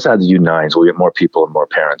U10s. Let's add the U9s. We'll get more people and more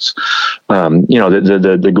parents.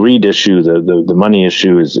 The greed issue, the money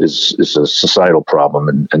issue is a societal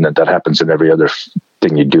problem, and that happens in every other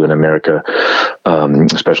thing you do in America,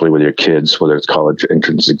 especially with your kids, whether it's college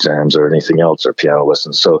entrance exams or anything else, or piano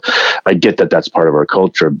lessons. So I get that that's part of our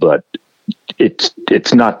culture, but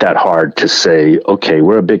it's not that hard to say, okay,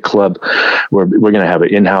 we're a big club. We're going to have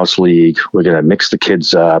an in-house league. We're going to mix the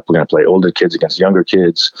kids up. We're going to play older kids against younger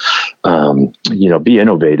kids. Be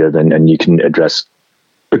innovative, and you can address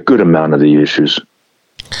a good amount of the issues.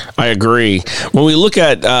 I agree. When we look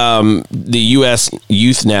at the U.S.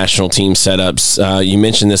 youth national team setups, you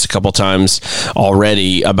mentioned this a couple times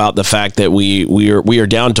already about the fact that we are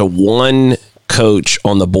down to one coach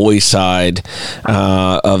on the boys' side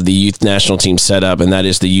of the youth national team setup, and that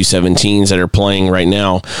is the U17s that are playing right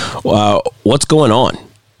now. What's going on?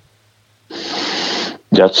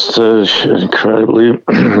 That's an incredibly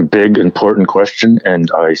big, important question, and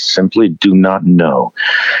I simply do not know.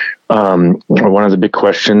 One of the big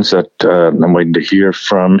questions that I'm waiting to hear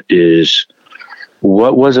from is,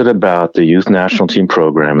 what was it about the youth national team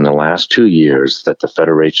program in the last 2 years that the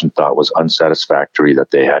Federation thought was unsatisfactory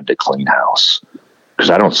that they had to clean house?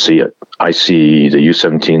 Because I don't see it. I see the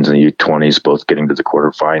U17s and the U20s both getting to the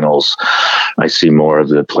quarterfinals. I see more of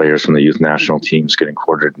the players from the youth national teams getting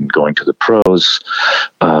quartered and going to the pros.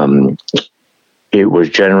 It was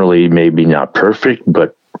generally maybe not perfect,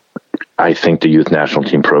 but I think the youth national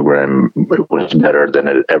team program was better than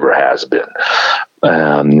it ever has been.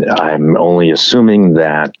 I'm only assuming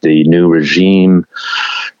that the new regime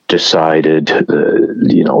decided,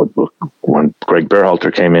 when Greg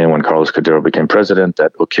Berhalter came in, when Carlos Cordero became president,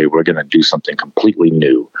 that, okay, we're going to do something completely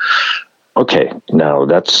new. Okay, now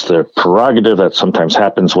that's the prerogative that sometimes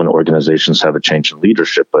happens when organizations have a change in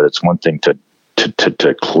leadership, but it's one thing to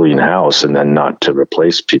clean house and then not to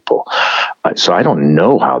replace people. So I don't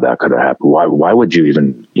know how that could have happened. Why would you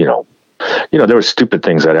even, there were stupid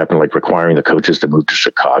things that happened, like requiring the coaches to move to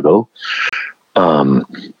Chicago,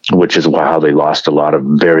 which is how they lost a lot of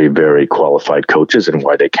very, very qualified coaches, and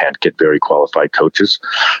why they can't get very qualified coaches.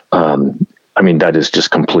 I mean, that is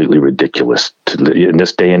just completely ridiculous in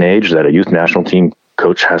this day and age that a youth national team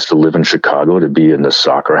coach has to live in Chicago to be in the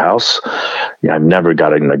soccer house. Yeah, I've never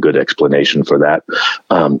gotten a good explanation for that.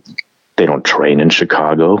 They don't train in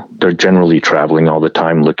Chicago. They're generally traveling all the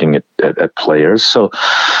time looking at players. So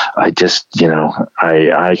I just,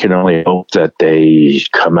 I can only hope that they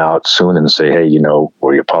come out soon and say, hey,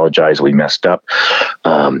 we apologize. We messed up.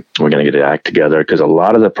 We're going to get an act together, because a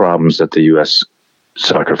lot of the problems that the U.S.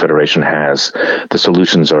 Soccer Federation has, the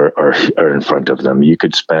solutions are in front of them. You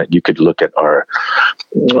could look at our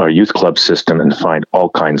youth club system and find all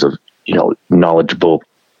kinds of, knowledgeable,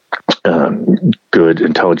 good,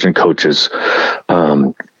 intelligent coaches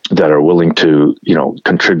that are willing to,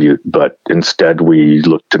 contribute. But instead, we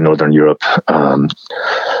look to Northern Europe, and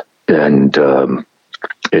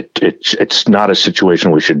it's not a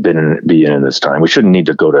situation we should be in this time. We shouldn't need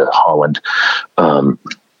to go to Holland to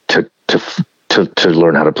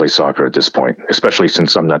learn how to play soccer at this point, especially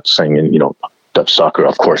since I'm not saying, Dutch soccer,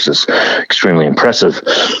 of course, is extremely impressive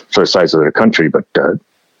for the size of their country, but the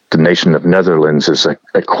nation of Netherlands is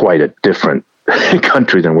quite a different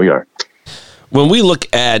country than we are. When we look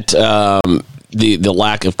at the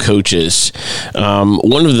lack of coaches,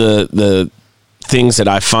 one of the things that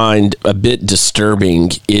I find a bit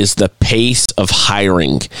disturbing is the pace of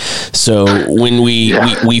hiring. So when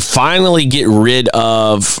we finally get rid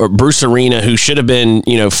of Bruce Arena, who should have been,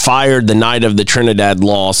 fired the night of the Trinidad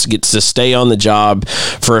loss, gets to stay on the job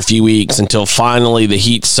for a few weeks until finally the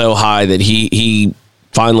heat's so high that he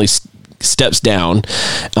finally steps down,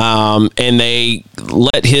 and they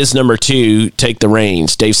let his number 2 take the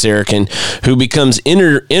reins, Dave Saracen, who becomes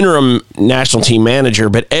interim national team manager,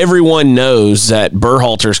 but everyone knows that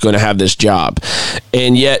Berhalter is going to have this job.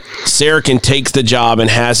 And yet Saracen takes the job and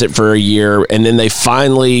has it for a year, and then they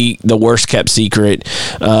finally, the worst kept secret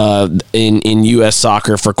in U.S.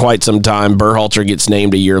 soccer for quite some time, Berhalter gets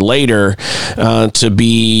named a year later to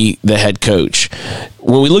be the head coach.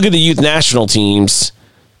 When we look at the youth national teams,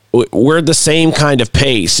 we're at the same kind of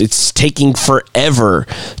pace. It's taking forever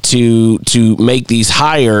to make these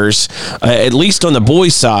hires, at least on the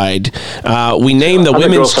boys' side. We named the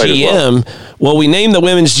women's GM. Well, we named the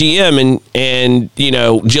women's GM,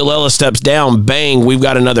 and Jill Ellis steps down. Bang, we've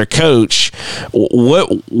got another coach.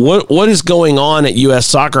 What is going on at U.S.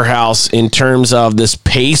 Soccer House in terms of this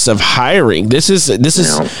pace of hiring? This is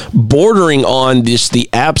bordering on the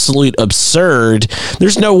absolute absurd.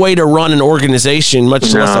 There's no way to run an organization,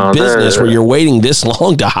 much less a business, where you're waiting this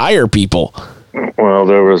long to hire people. Well,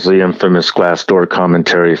 there was the infamous Glassdoor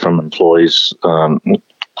commentary from employees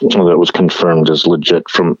that was confirmed as legit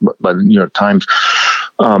by the New York Times,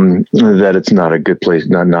 that it's not a good place,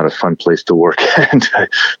 not a fun place to work. And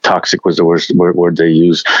toxic was the worst word they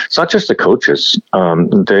used. It's not just the coaches.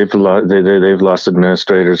 They've lost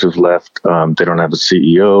administrators who've left. They don't have a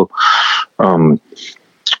CEO.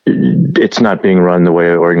 It's not being run the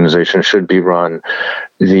way an organization should be run.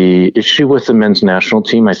 The issue with the men's national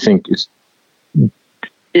team, I think,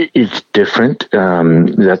 it's different.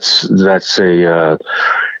 That's a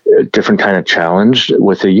different kind of challenge.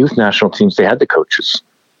 With the youth national teams, they had the coaches.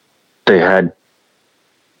 They had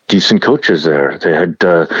decent coaches there. They had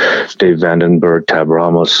Dave Vandenberg, Tab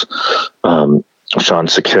Ramos, Sean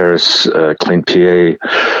Sekeres, Clint Pierre,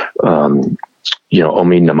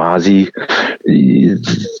 Omi Namazi.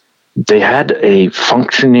 They had a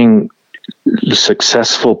functioning,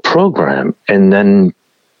 successful program, and then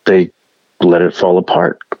they let it fall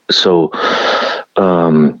apart. So,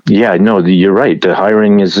 you're right. The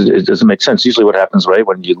hiring it doesn't make sense. Usually what happens, right,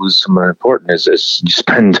 when you lose someone important is you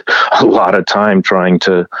spend a lot of time trying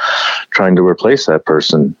to replace that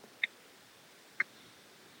person.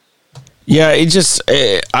 Yeah,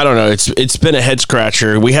 I don't know. It's been a head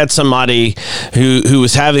scratcher. We had somebody who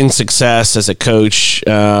was having success as a coach,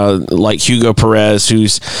 like Hugo Perez,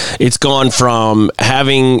 it's gone from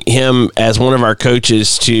having him as one of our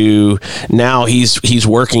coaches to now he's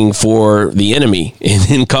working for the enemy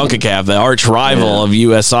in CONCACAF, the arch rival of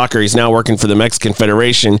U.S. soccer. He's now working for the Mexican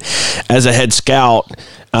Federation as a head scout.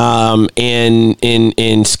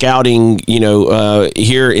 In scouting,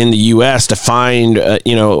 here in the U.S. to find,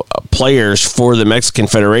 players for the Mexican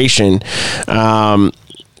Federation.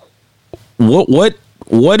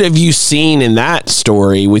 What have you seen in that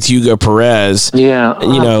story with Hugo Perez? Yeah,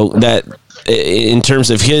 that in terms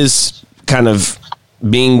of his kind of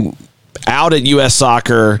being out at U.S.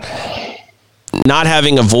 soccer, not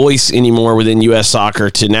having a voice anymore within U.S. soccer,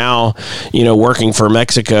 to now, working for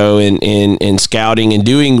Mexico and scouting and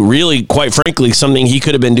doing really, quite frankly, something he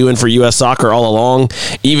could have been doing for U.S. soccer all along,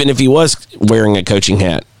 even if he was wearing a coaching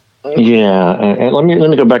hat. Yeah, and let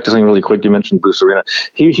me go back to something really quick. You mentioned Bruce Arena.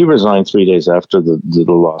 He resigned 3 days after the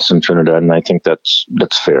loss in Trinidad, and I think that's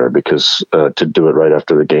fair because to do it right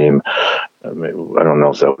after the game, I don't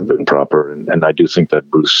know if that would have been proper. And I do think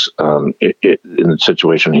that Bruce, in the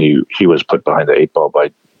situation, he was put behind the eight ball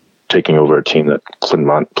by taking over a team that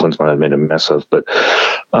Klinsmann had made a mess of. But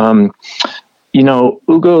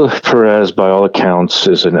Hugo Perez, by all accounts,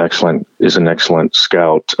 is an excellent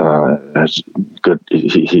scout. Has good.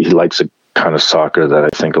 He likes a kind of soccer that I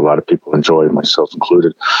think a lot of people enjoy, myself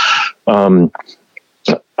included.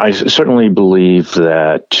 I certainly believe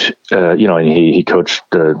that and he coached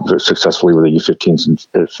successfully with the U15s and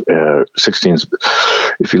 16s.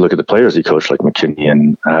 If you look at the players he coached, like McKinney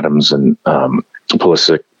and Adams and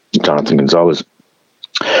Pulisic, Jonathan Gonzalez.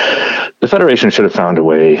 The Federation should have found a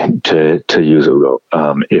way to use Hugo.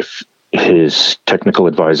 If his technical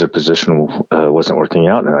advisor position wasn't working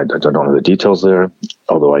out, and I don't know the details there,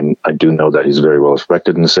 although I do know that he's very well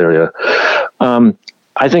respected in this area.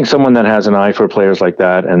 I think someone that has an eye for players like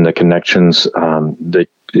that and the connections, it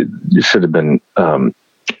should have been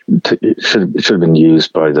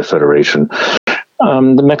used by the Federation.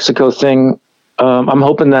 The Mexico thing, I'm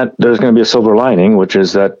hoping that there's going to be a silver lining, which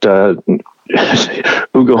is that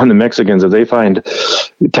Hugo and the Mexicans, if they find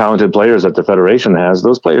talented players that the Federation has,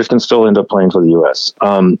 those players can still end up playing for the U.S.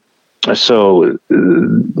 So,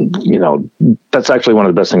 that's actually one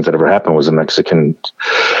of the best things that ever happened was the Mexican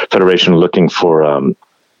Federation looking for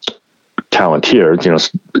talent here.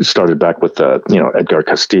 Started back with Edgar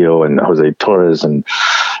Castillo and Jose Torres, and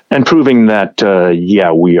proving that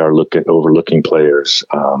we are overlooking players.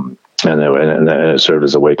 And it served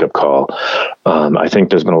as a wake up call. I think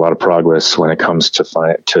there's been a lot of progress when it comes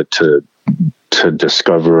to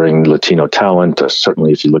discovering Latino talent.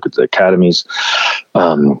 Certainly, if you look at the academies,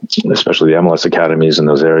 especially the MLS academies in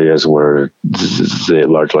those areas where the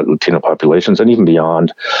large Latino populations, and even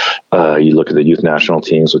beyond, you look at the youth national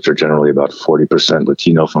teams, which are generally about 40%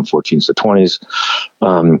 Latino from 14s to 20s.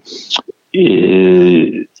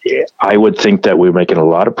 I would think that we're making a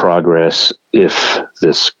lot of progress if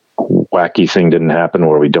this wacky thing didn't happen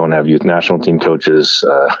where we don't have youth national team coaches.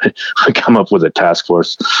 We come up with a task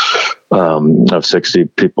force of 60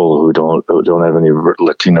 people who don't have any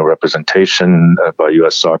Latino representation by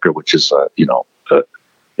U.S. Soccer, which is a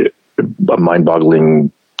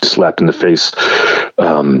mind-boggling slap in the face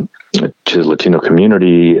to the Latino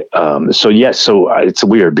community. So it's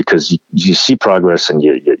weird because you see progress and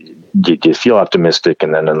you feel optimistic,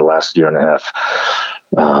 and then in the last year and a half,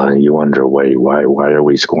 you wonder, why are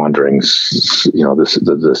we squandering,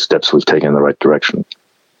 the steps we've taken in the right direction?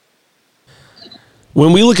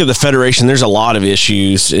 When we look at the Federation, there's a lot of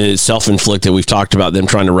issues. It's self-inflicted. We've talked about them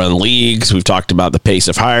trying to run leagues. We've talked about the pace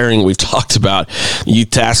of hiring. We've talked about youth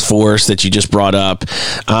task force that you just brought up.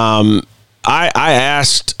 I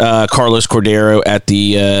asked Carlos Cordero at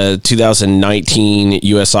the 2019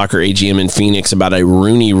 U.S. Soccer AGM in Phoenix about a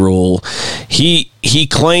Rooney Rule. He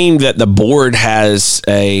claimed that the board has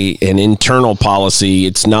an internal policy.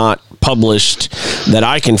 It's not published that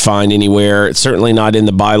I can find anywhere. It's certainly not in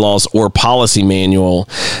the bylaws or policy manual.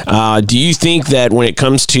 Do you think that when it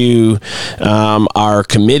comes to our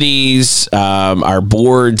committees, our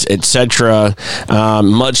boards, etc.,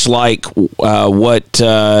 much like what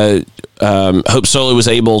Hope Solo was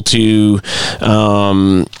able to,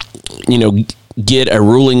 get a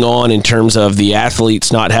ruling on in terms of the athletes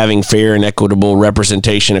not having fair and equitable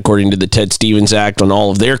representation according to the Ted Stevens Act on all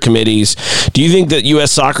of their committees? Do you think that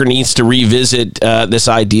U.S. Soccer needs to revisit this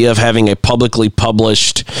idea of having a publicly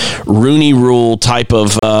published Rooney Rule type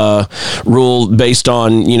of rule based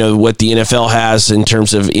on, what the NFL has in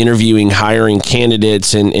terms of interviewing, hiring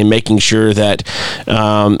candidates and making sure that,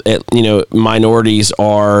 minorities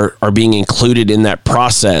are being included in that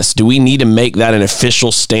process? Do we need to make that an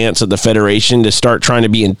official stance of the Federation to start trying to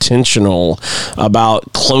be intentional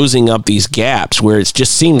about closing up these gaps where it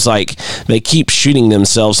just seems like they keep shooting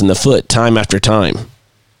themselves in the foot time after time?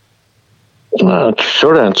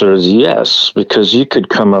 Short answer is yes, because you could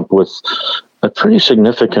come up with a pretty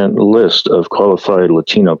significant list of qualified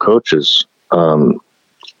Latino coaches who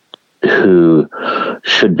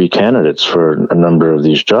should be candidates for a number of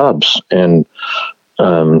these jobs. And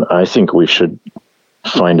I think we should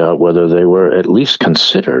find out whether they were at least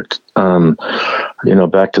considered.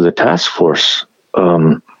 Back to the task force.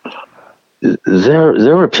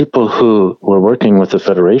 There were people who were working with the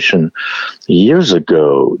Federation years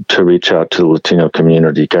ago to reach out to the Latino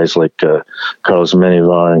community, guys like Carlos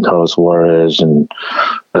Menivar and Carlos Juarez and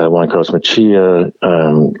Juan Carlos Machia,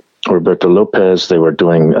 Roberto Lopez. They were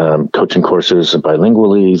doing coaching courses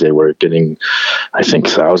bilingually. They were getting, I think,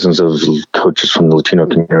 thousands of coaches from the Latino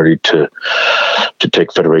community to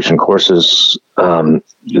take federation courses. And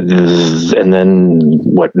then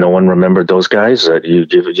no one remembered those guys. That you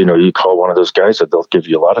call one of those guys, that they'll give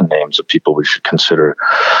you a lot of names of people we should consider.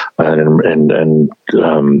 There's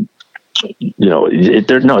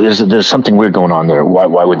something weird going on there.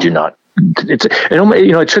 Why would you not?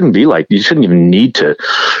 It shouldn't be like, you shouldn't even need to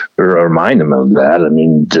remind them of that. I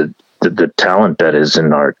mean, the talent that is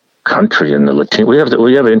in our country and the Latino, we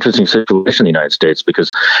have an interesting situation in the United States,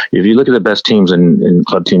 because if you look at the best teams in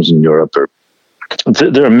club teams in Europe,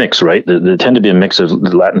 they're a mix, right? They tend to be a mix of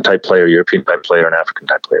Latin type player, European type player, and African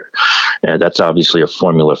type player. And that's obviously a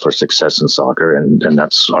formula for success in soccer. And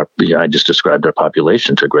that's I just described our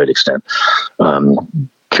population to a great extent.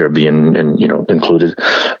 Caribbean and included.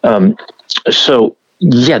 So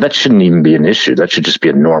yeah, that shouldn't even be an issue. That should just be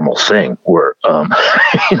a normal thing. Where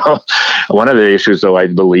one of the issues, though, I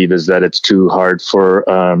believe, is that it's too hard for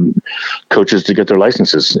coaches to get their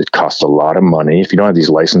licenses. It costs a lot of money. If you don't have these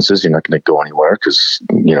licenses, you're not going to go anywhere, because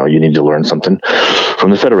you need to learn something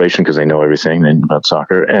from the federation, because they know everything about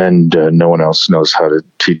soccer, and no one else knows how to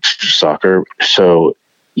teach soccer. So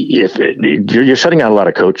you're shutting out a lot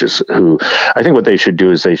of coaches who, I think what they should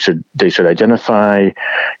do is they should identify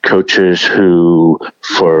coaches who,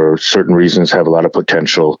 for certain reasons, have a lot of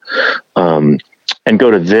potential, and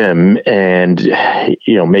go to them and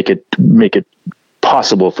make it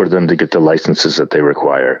possible for them to get the licenses that they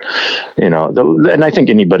require. And I think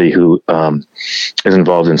anybody who is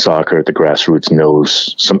involved in soccer at the grassroots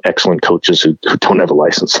knows some excellent coaches who don't have a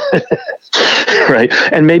license, right?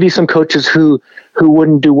 And maybe some coaches who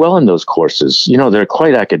wouldn't do well in those courses. They're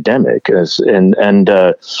quite academic, and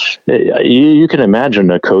you can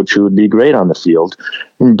imagine a coach who would be great on the field,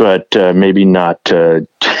 but maybe not,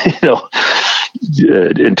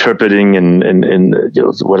 interpreting and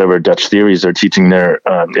whatever Dutch theories they're teaching there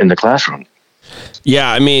in the classroom. Yeah,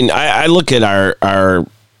 I mean, I look at our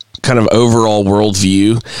kind of overall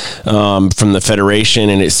worldview from the Federation,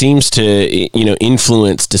 and it seems to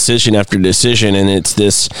influence decision after decision, and it's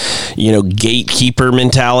this gatekeeper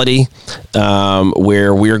mentality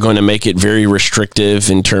where we're going to make it very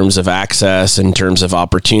restrictive in terms of access, in terms of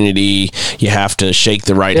opportunity. You have to shake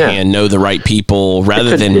the right hand, know the right people,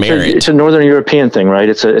 rather than merit. It's a Northern European thing, right?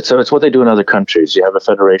 It's what they do in other countries. You have a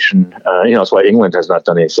federation. It's why England has not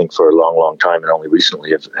done anything for a long, long time, and only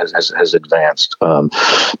recently has advanced,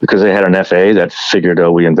 because they had an FA that figured,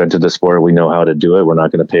 we invented the sport, we know how to do it. We're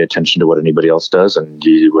not going to pay attention to what anybody else does, and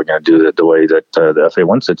we're going to do it the way that the FA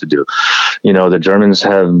wants it to do. The Germans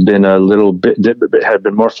have been a little bit, have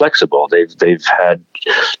been more flexible.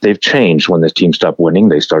 They've changed. When the team stopped winning,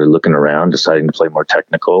 they started looking around, deciding to play more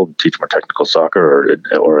technical, teach more technical soccer,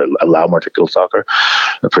 or allow more technical soccer,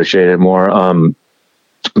 appreciate it more.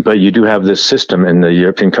 But you do have this system in the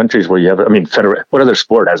European countries where you have, what other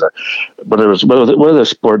sport has what other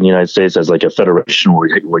sport in the United States has like a federation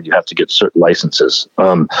where you have to get certain licenses?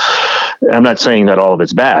 I'm not saying that all of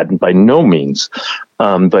it's bad, by no means,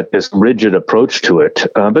 but this rigid approach to it.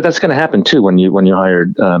 But that's going to happen too when you hire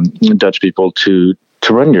Dutch people to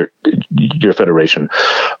run your federation,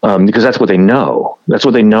 because that's what they know. That's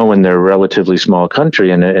what they know in their relatively small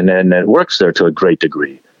country, and it works there to a great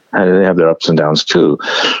degree. And they have their ups and downs too,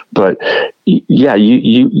 but yeah,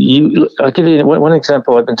 I'll give you one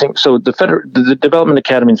example. I've been thinking. So the Development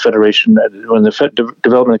Academy and Federation, when the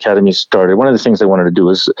Development Academy started, one of the things they wanted to do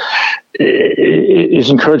is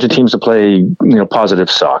encourage the teams to play,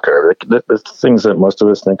 positive soccer. The things that most of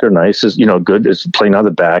us think are nice is, good is playing on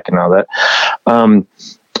the back and all that.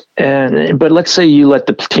 But let's say you let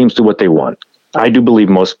the teams do what they want. I do believe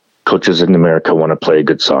most coaches in America want to play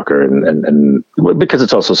good soccer, and because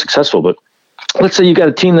it's also successful. But let's say you got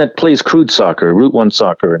a team that plays crude soccer, Route 1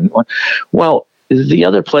 soccer, and well, the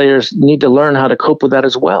other players need to learn how to cope with that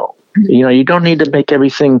as well. You don't need to make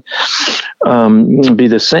everything be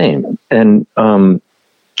the same. And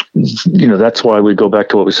that's why we go back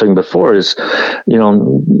to what we were saying before: is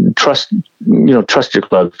trust your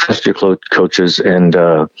club, trust your coaches, and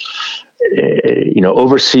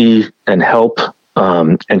oversee and help.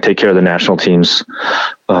 And take care of the national teams,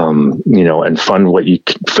 and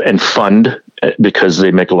fund because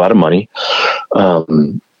they make a lot of money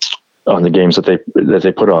on the games that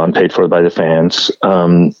they put on, paid for by the fans.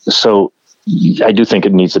 So I do think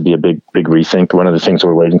it needs to be a big rethink. One of the things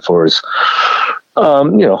we're waiting for is,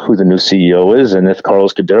 who the new CEO is, and if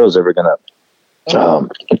Carlos Cadero is ever going to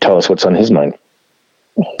tell us what's on his mind.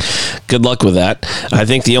 good luck with that. I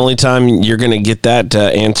think the only time you're going to get that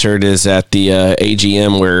answered is at the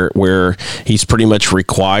AGM, where he's pretty much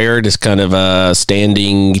required, as kind of a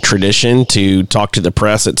standing tradition, to talk to the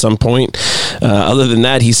press at some point. Other than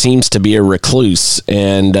that, he seems to be a recluse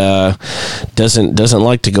and doesn't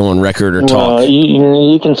like to go on record or talk. Well,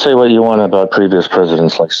 you can say what you want about previous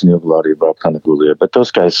presidents like Sunil Gulati, Bob Kanagoulia, but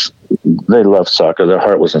those guys, they love soccer. Their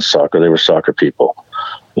heart was in soccer. They were soccer people,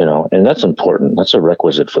 and that's important. That's a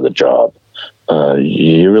requisite for the job.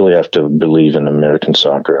 You really have to believe in American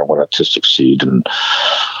soccer and want it to succeed. And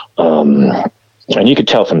you could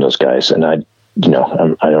tell from those guys, and I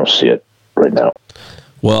don't see it right now.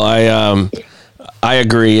 Well, I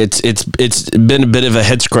agree. It's been a bit of a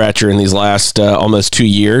head scratcher in these last almost 2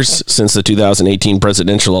 years since the 2018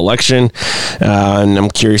 presidential election, and I'm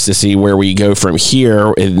curious to see where we go from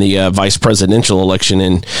here in the vice presidential election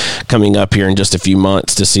and coming up here in just a few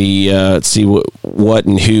months to see what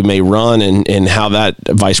and who may run and how that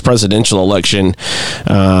vice presidential election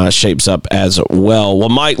shapes up as well. Well,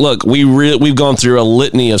 Mike, look, we've gone through a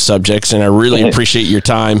litany of subjects, and I really appreciate your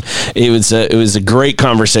time. It was a great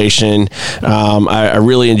conversation. I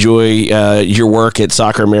really enjoy your work at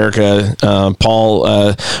Soccer America.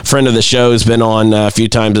 Paul, friend of the show, has been on a few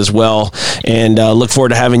times as well, and look forward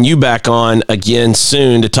to having you back on again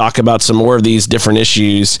soon to talk about some more of these different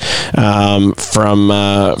issues from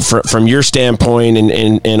your standpoint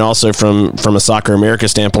and also from a Soccer America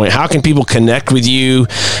standpoint. How can people connect with you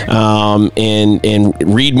and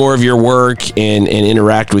read more of your work and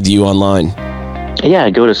interact with you online?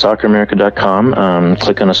 Yeah, go to socceramerica.com,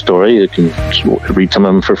 click on a story. You can read some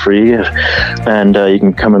of them for free, and you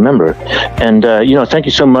can become a member. And, thank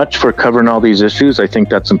you so much for covering all these issues. I think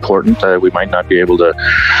that's important. We might not be able to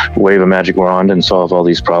wave a magic wand and solve all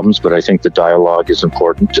these problems, but I think the dialogue is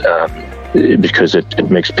important because it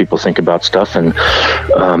makes people think about stuff. And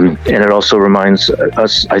it also reminds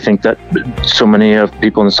us, I think, that so many of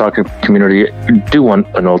people in the soccer community do want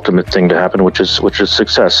an ultimate thing to happen, which is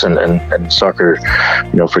success and soccer.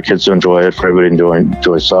 For kids to enjoy it, for everybody to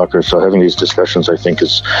enjoy soccer. So having these discussions, I think,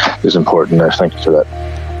 is important. I thank you for that.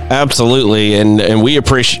 Absolutely, and we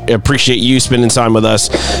appreciate you spending time with us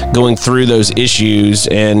going through those issues,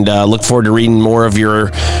 and look forward to reading more of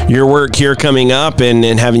your work here coming up and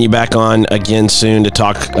having you back on again soon to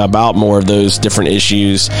talk about more of those different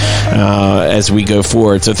issues as we go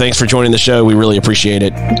forward. So thanks for joining the show. We really appreciate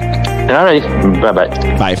it. All right. Bye-bye.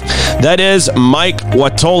 Bye. That is Mike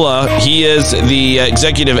Woitalla. He is the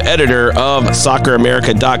executive editor of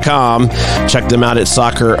socceramerica.com. Check them out at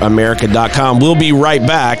socceramerica.com. We'll be right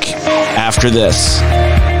back after this.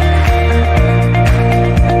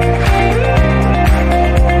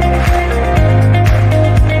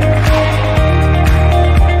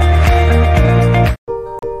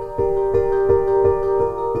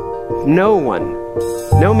 No one,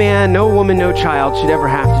 no man, no woman, no child should ever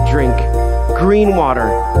have to drink green water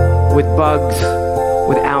with bugs,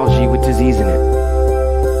 with algae, with disease in it.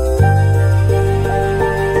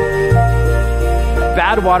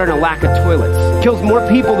 Bad water and a lack of toilets kills more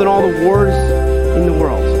people than all the wars in the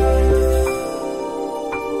world.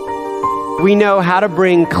 We know how to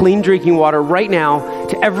bring clean drinking water right now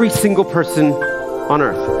to every single person on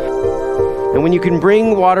earth. And when you can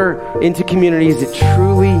bring water into communities, it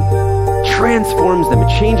truly transforms them. It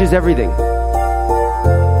changes everything.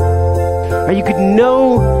 Or you could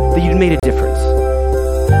know that you'd made a difference.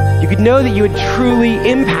 You could know that you had truly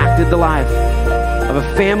impacted the life of a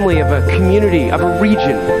family, of a community, of a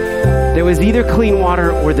region. There was either clean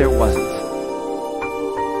water or there wasn't.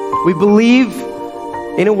 We believe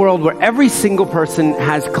in a world where every single person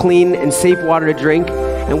has clean and safe water to drink,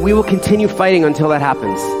 and we will continue fighting until that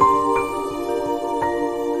happens.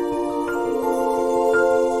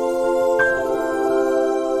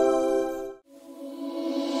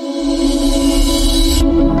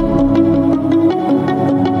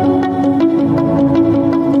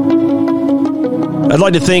 I'd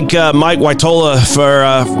like to thank Mike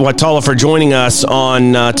Woitalla for joining us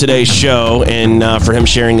on today's show and for him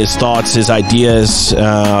sharing his thoughts, his ideas,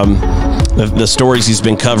 the stories he's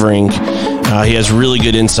been covering. He has really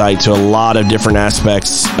good insight to a lot of different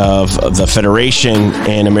aspects of the Federation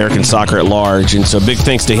and American soccer at large. And so big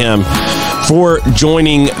thanks to him for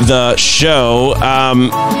joining the show.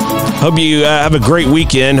 Hope you have a great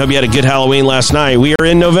weekend. Hope you had a good Halloween last night. We are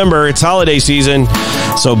in November. It's holiday season,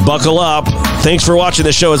 so buckle up. Thanks for watching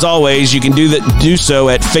the show as always. You can do so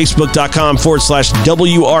at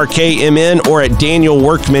facebook.com/WRKMN or at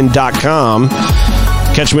danielworkman.com.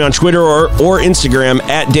 Catch me on Twitter or Instagram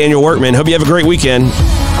at Daniel Workman. Hope you have a great weekend.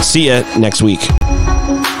 See you next week.